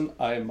person,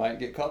 I might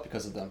get caught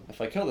because of them. If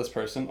I kill this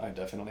person, I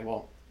definitely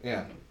won't.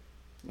 Yeah.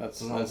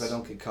 As long as I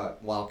don't get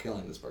caught while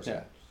killing this person.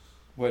 Yeah.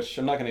 Which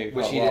I'm not going to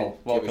get caught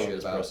while killing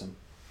this person.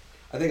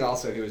 I think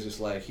also he was just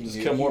like... He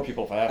knew kill more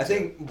people if I have to. I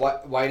think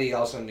Whitey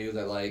also knew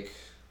that like...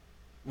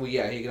 Well,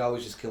 yeah, he could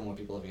always just kill more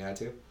people if he had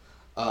to.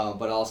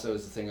 But also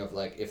is the thing of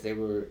like, if they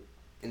were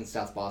in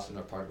South Boston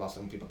or part of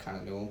Boston, people kind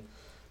of knew him.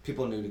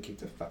 People knew to keep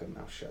their fucking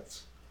mouth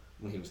shut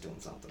when he was doing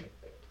something.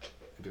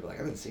 And people were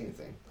like, I didn't see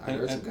anything. I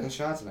heard some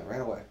gunshots and I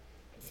ran away.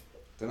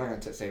 They're not going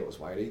to say it was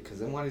Whitey, because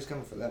then Whitey's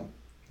coming for them.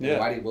 Yeah.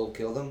 Whitey will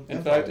kill them.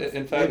 In fact,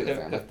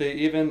 if they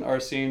even are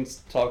seen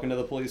talking to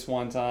the police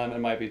one time, it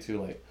might be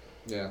too late.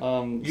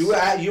 Yeah.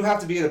 You have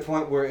to be at a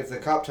point where if the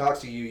cop talks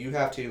to you, you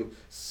have to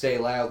say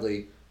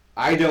loudly,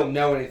 I don't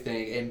know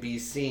anything, and be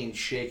seen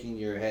shaking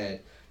your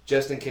head,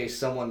 just in case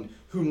someone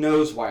who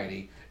knows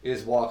Whitey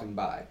is walking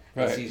by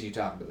and sees you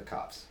talking to the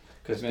cops.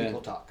 Because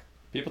people talk.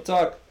 People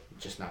talk.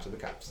 Just not to the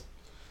cops.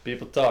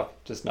 People talk,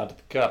 just not to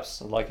the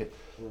cops. I like it.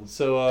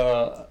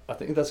 So I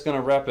think that's going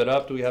to wrap it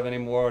up. Do we have any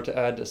more to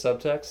add to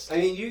subtext?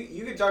 I mean,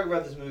 you could talk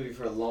about this movie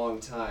for a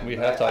long time. We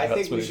have talked about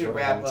this movie for a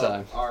long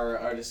time. I think we should wrap up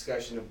our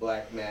discussion of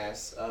Black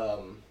Mass.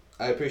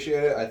 I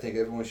appreciate it. I think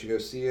everyone should go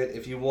see it.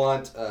 If you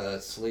want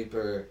a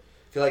sleeper...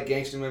 If you like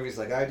gangster movies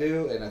like I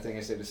do, and I think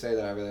it's safe to say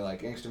that I really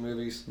like gangster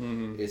movies,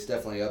 it's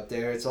definitely up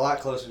there. It's a lot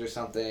closer to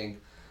something,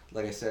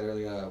 like I said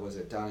earlier, was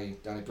it Donnie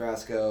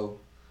Brasco,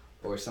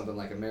 or something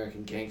like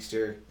American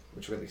Gangster,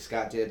 which Ridley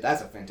Scott did.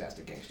 That's a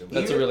fantastic gangster movie.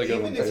 That's a really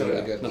good one. That's a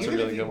really good one. Even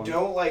if you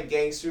don't like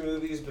gangster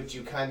movies, but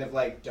you kind of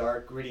like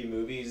dark, gritty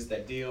movies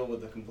that deal with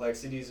the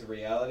complexities of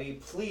reality,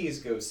 please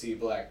go see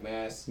Black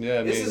Mass.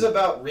 Yeah, this is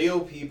about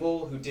real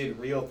people who did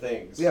real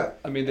things. Yeah.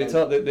 I mean,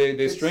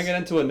 they string it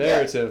into a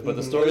narrative, but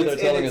the story they're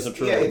telling is a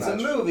true one. Yeah, it's a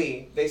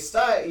movie. It's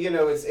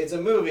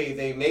a movie.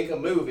 They make a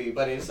movie,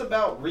 but it's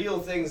about real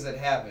things that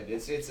happen.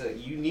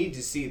 You need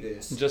to see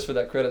this. Just for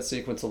that credit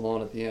sequence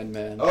alone at the end,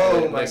 man. Oh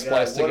they my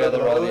splice God!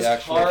 together all the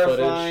actual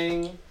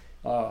horrifying footage.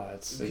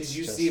 It's because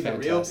you just see the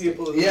real fantastic.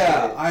 people.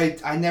 Yeah,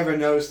 I never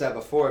noticed that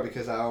before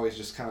because I always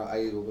just kind of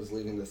I was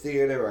leaving the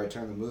theater or I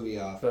turned the movie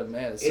off. But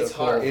man, it's It's so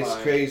cool. hard. It's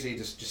crazy.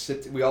 Just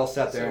sit. We all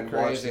sat there So and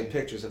watched crazy. the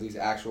pictures of these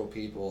actual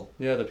people.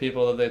 Yeah, the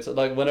people that they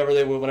like whenever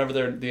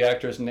the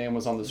actor's name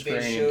was on the They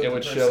screen, showed it the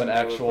would show person an they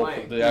were actual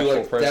playing. the You're actual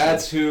like,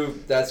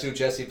 person. That's who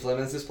Jesse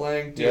Plemons is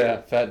playing. Dude,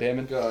 Yeah, Fat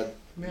Damon. God.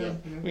 Yeah.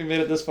 We made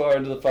it this far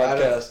into the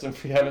podcast and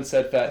we haven't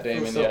said Fat I feel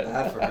Damon so yet.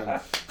 bad for him.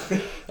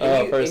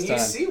 First and time.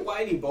 you see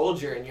Whitey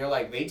Bulger, and you're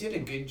like, they did a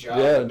good job.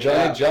 Yeah, of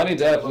making Johnny him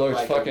Depp look looks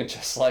like fucking him.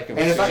 just like him.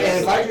 And if I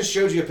Seriously. just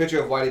showed you a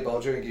picture of Whitey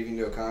Bulger and gave you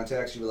no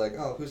context, you'd be like,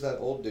 oh, who's that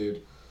old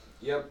dude?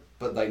 Yep.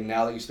 But like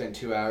now that you spent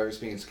 2 hours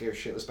being scared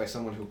shitless by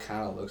someone who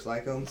kind of looks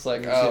like him, It's like,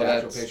 you see oh, the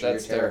actual that's picture,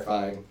 terrifying. you're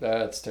terrifying.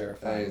 That's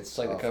terrifying. It's It's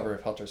like the awful. cover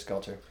of Helter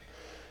Skelter.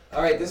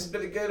 All right, this has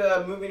been a good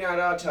Movie Night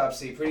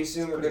Autopsy. Pretty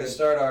soon we're going to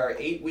start our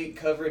 8-week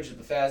coverage of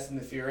The Fast and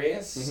the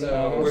Furious. Mhm.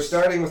 So We're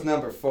starting with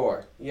number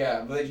 4.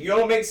 yeah, but you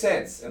don't make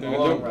sense in the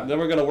long run. Then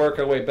we're going to work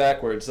our way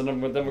backwards.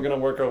 Then we're going to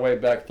work our way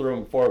back through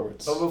them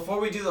forwards. But before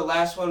we do the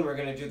last one, we're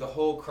going to do the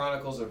whole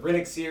Chronicles of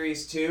Riddick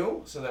series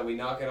too, so that we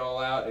knock it all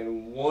out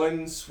in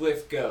one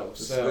swift go.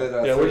 So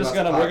Yeah, we're just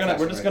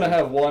gonna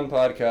have one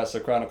podcast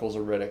of Chronicles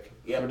of Riddick.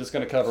 Yep. We're just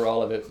gonna cover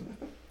all of it.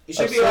 it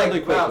should be like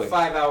absurdly about quickly.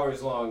 5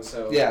 hours long.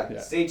 So Yeah.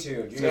 stay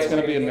tuned. You So it's guys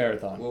gonna are be a get-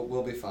 marathon.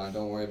 We'll be fine.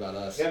 Don't worry about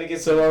us. Gotta get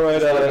So all right,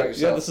 Just worry about yeah,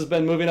 yourself. this has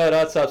been Movie Night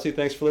Autopsy.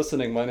 Thanks for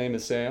listening. My name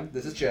is Sam.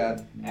 This is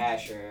Chad.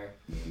 Asher.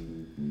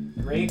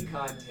 Great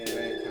content.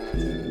 Great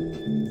content.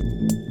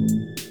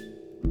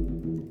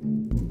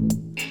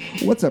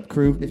 What's up,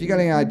 crew? If you got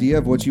any idea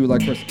of what you would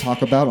like for us to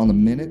talk about on the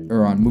Minute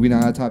or on Movie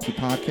Night Autopsy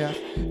podcast,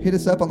 hit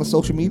us up on the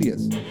social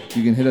medias.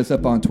 You can hit us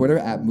up on Twitter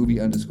at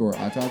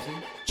movie_autopsy.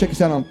 Check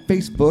us out on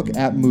Facebook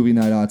at Movie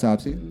Night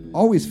Autopsy.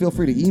 Always feel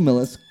free to email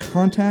us,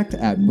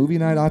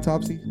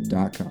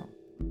 contact@movienightautopsy.com.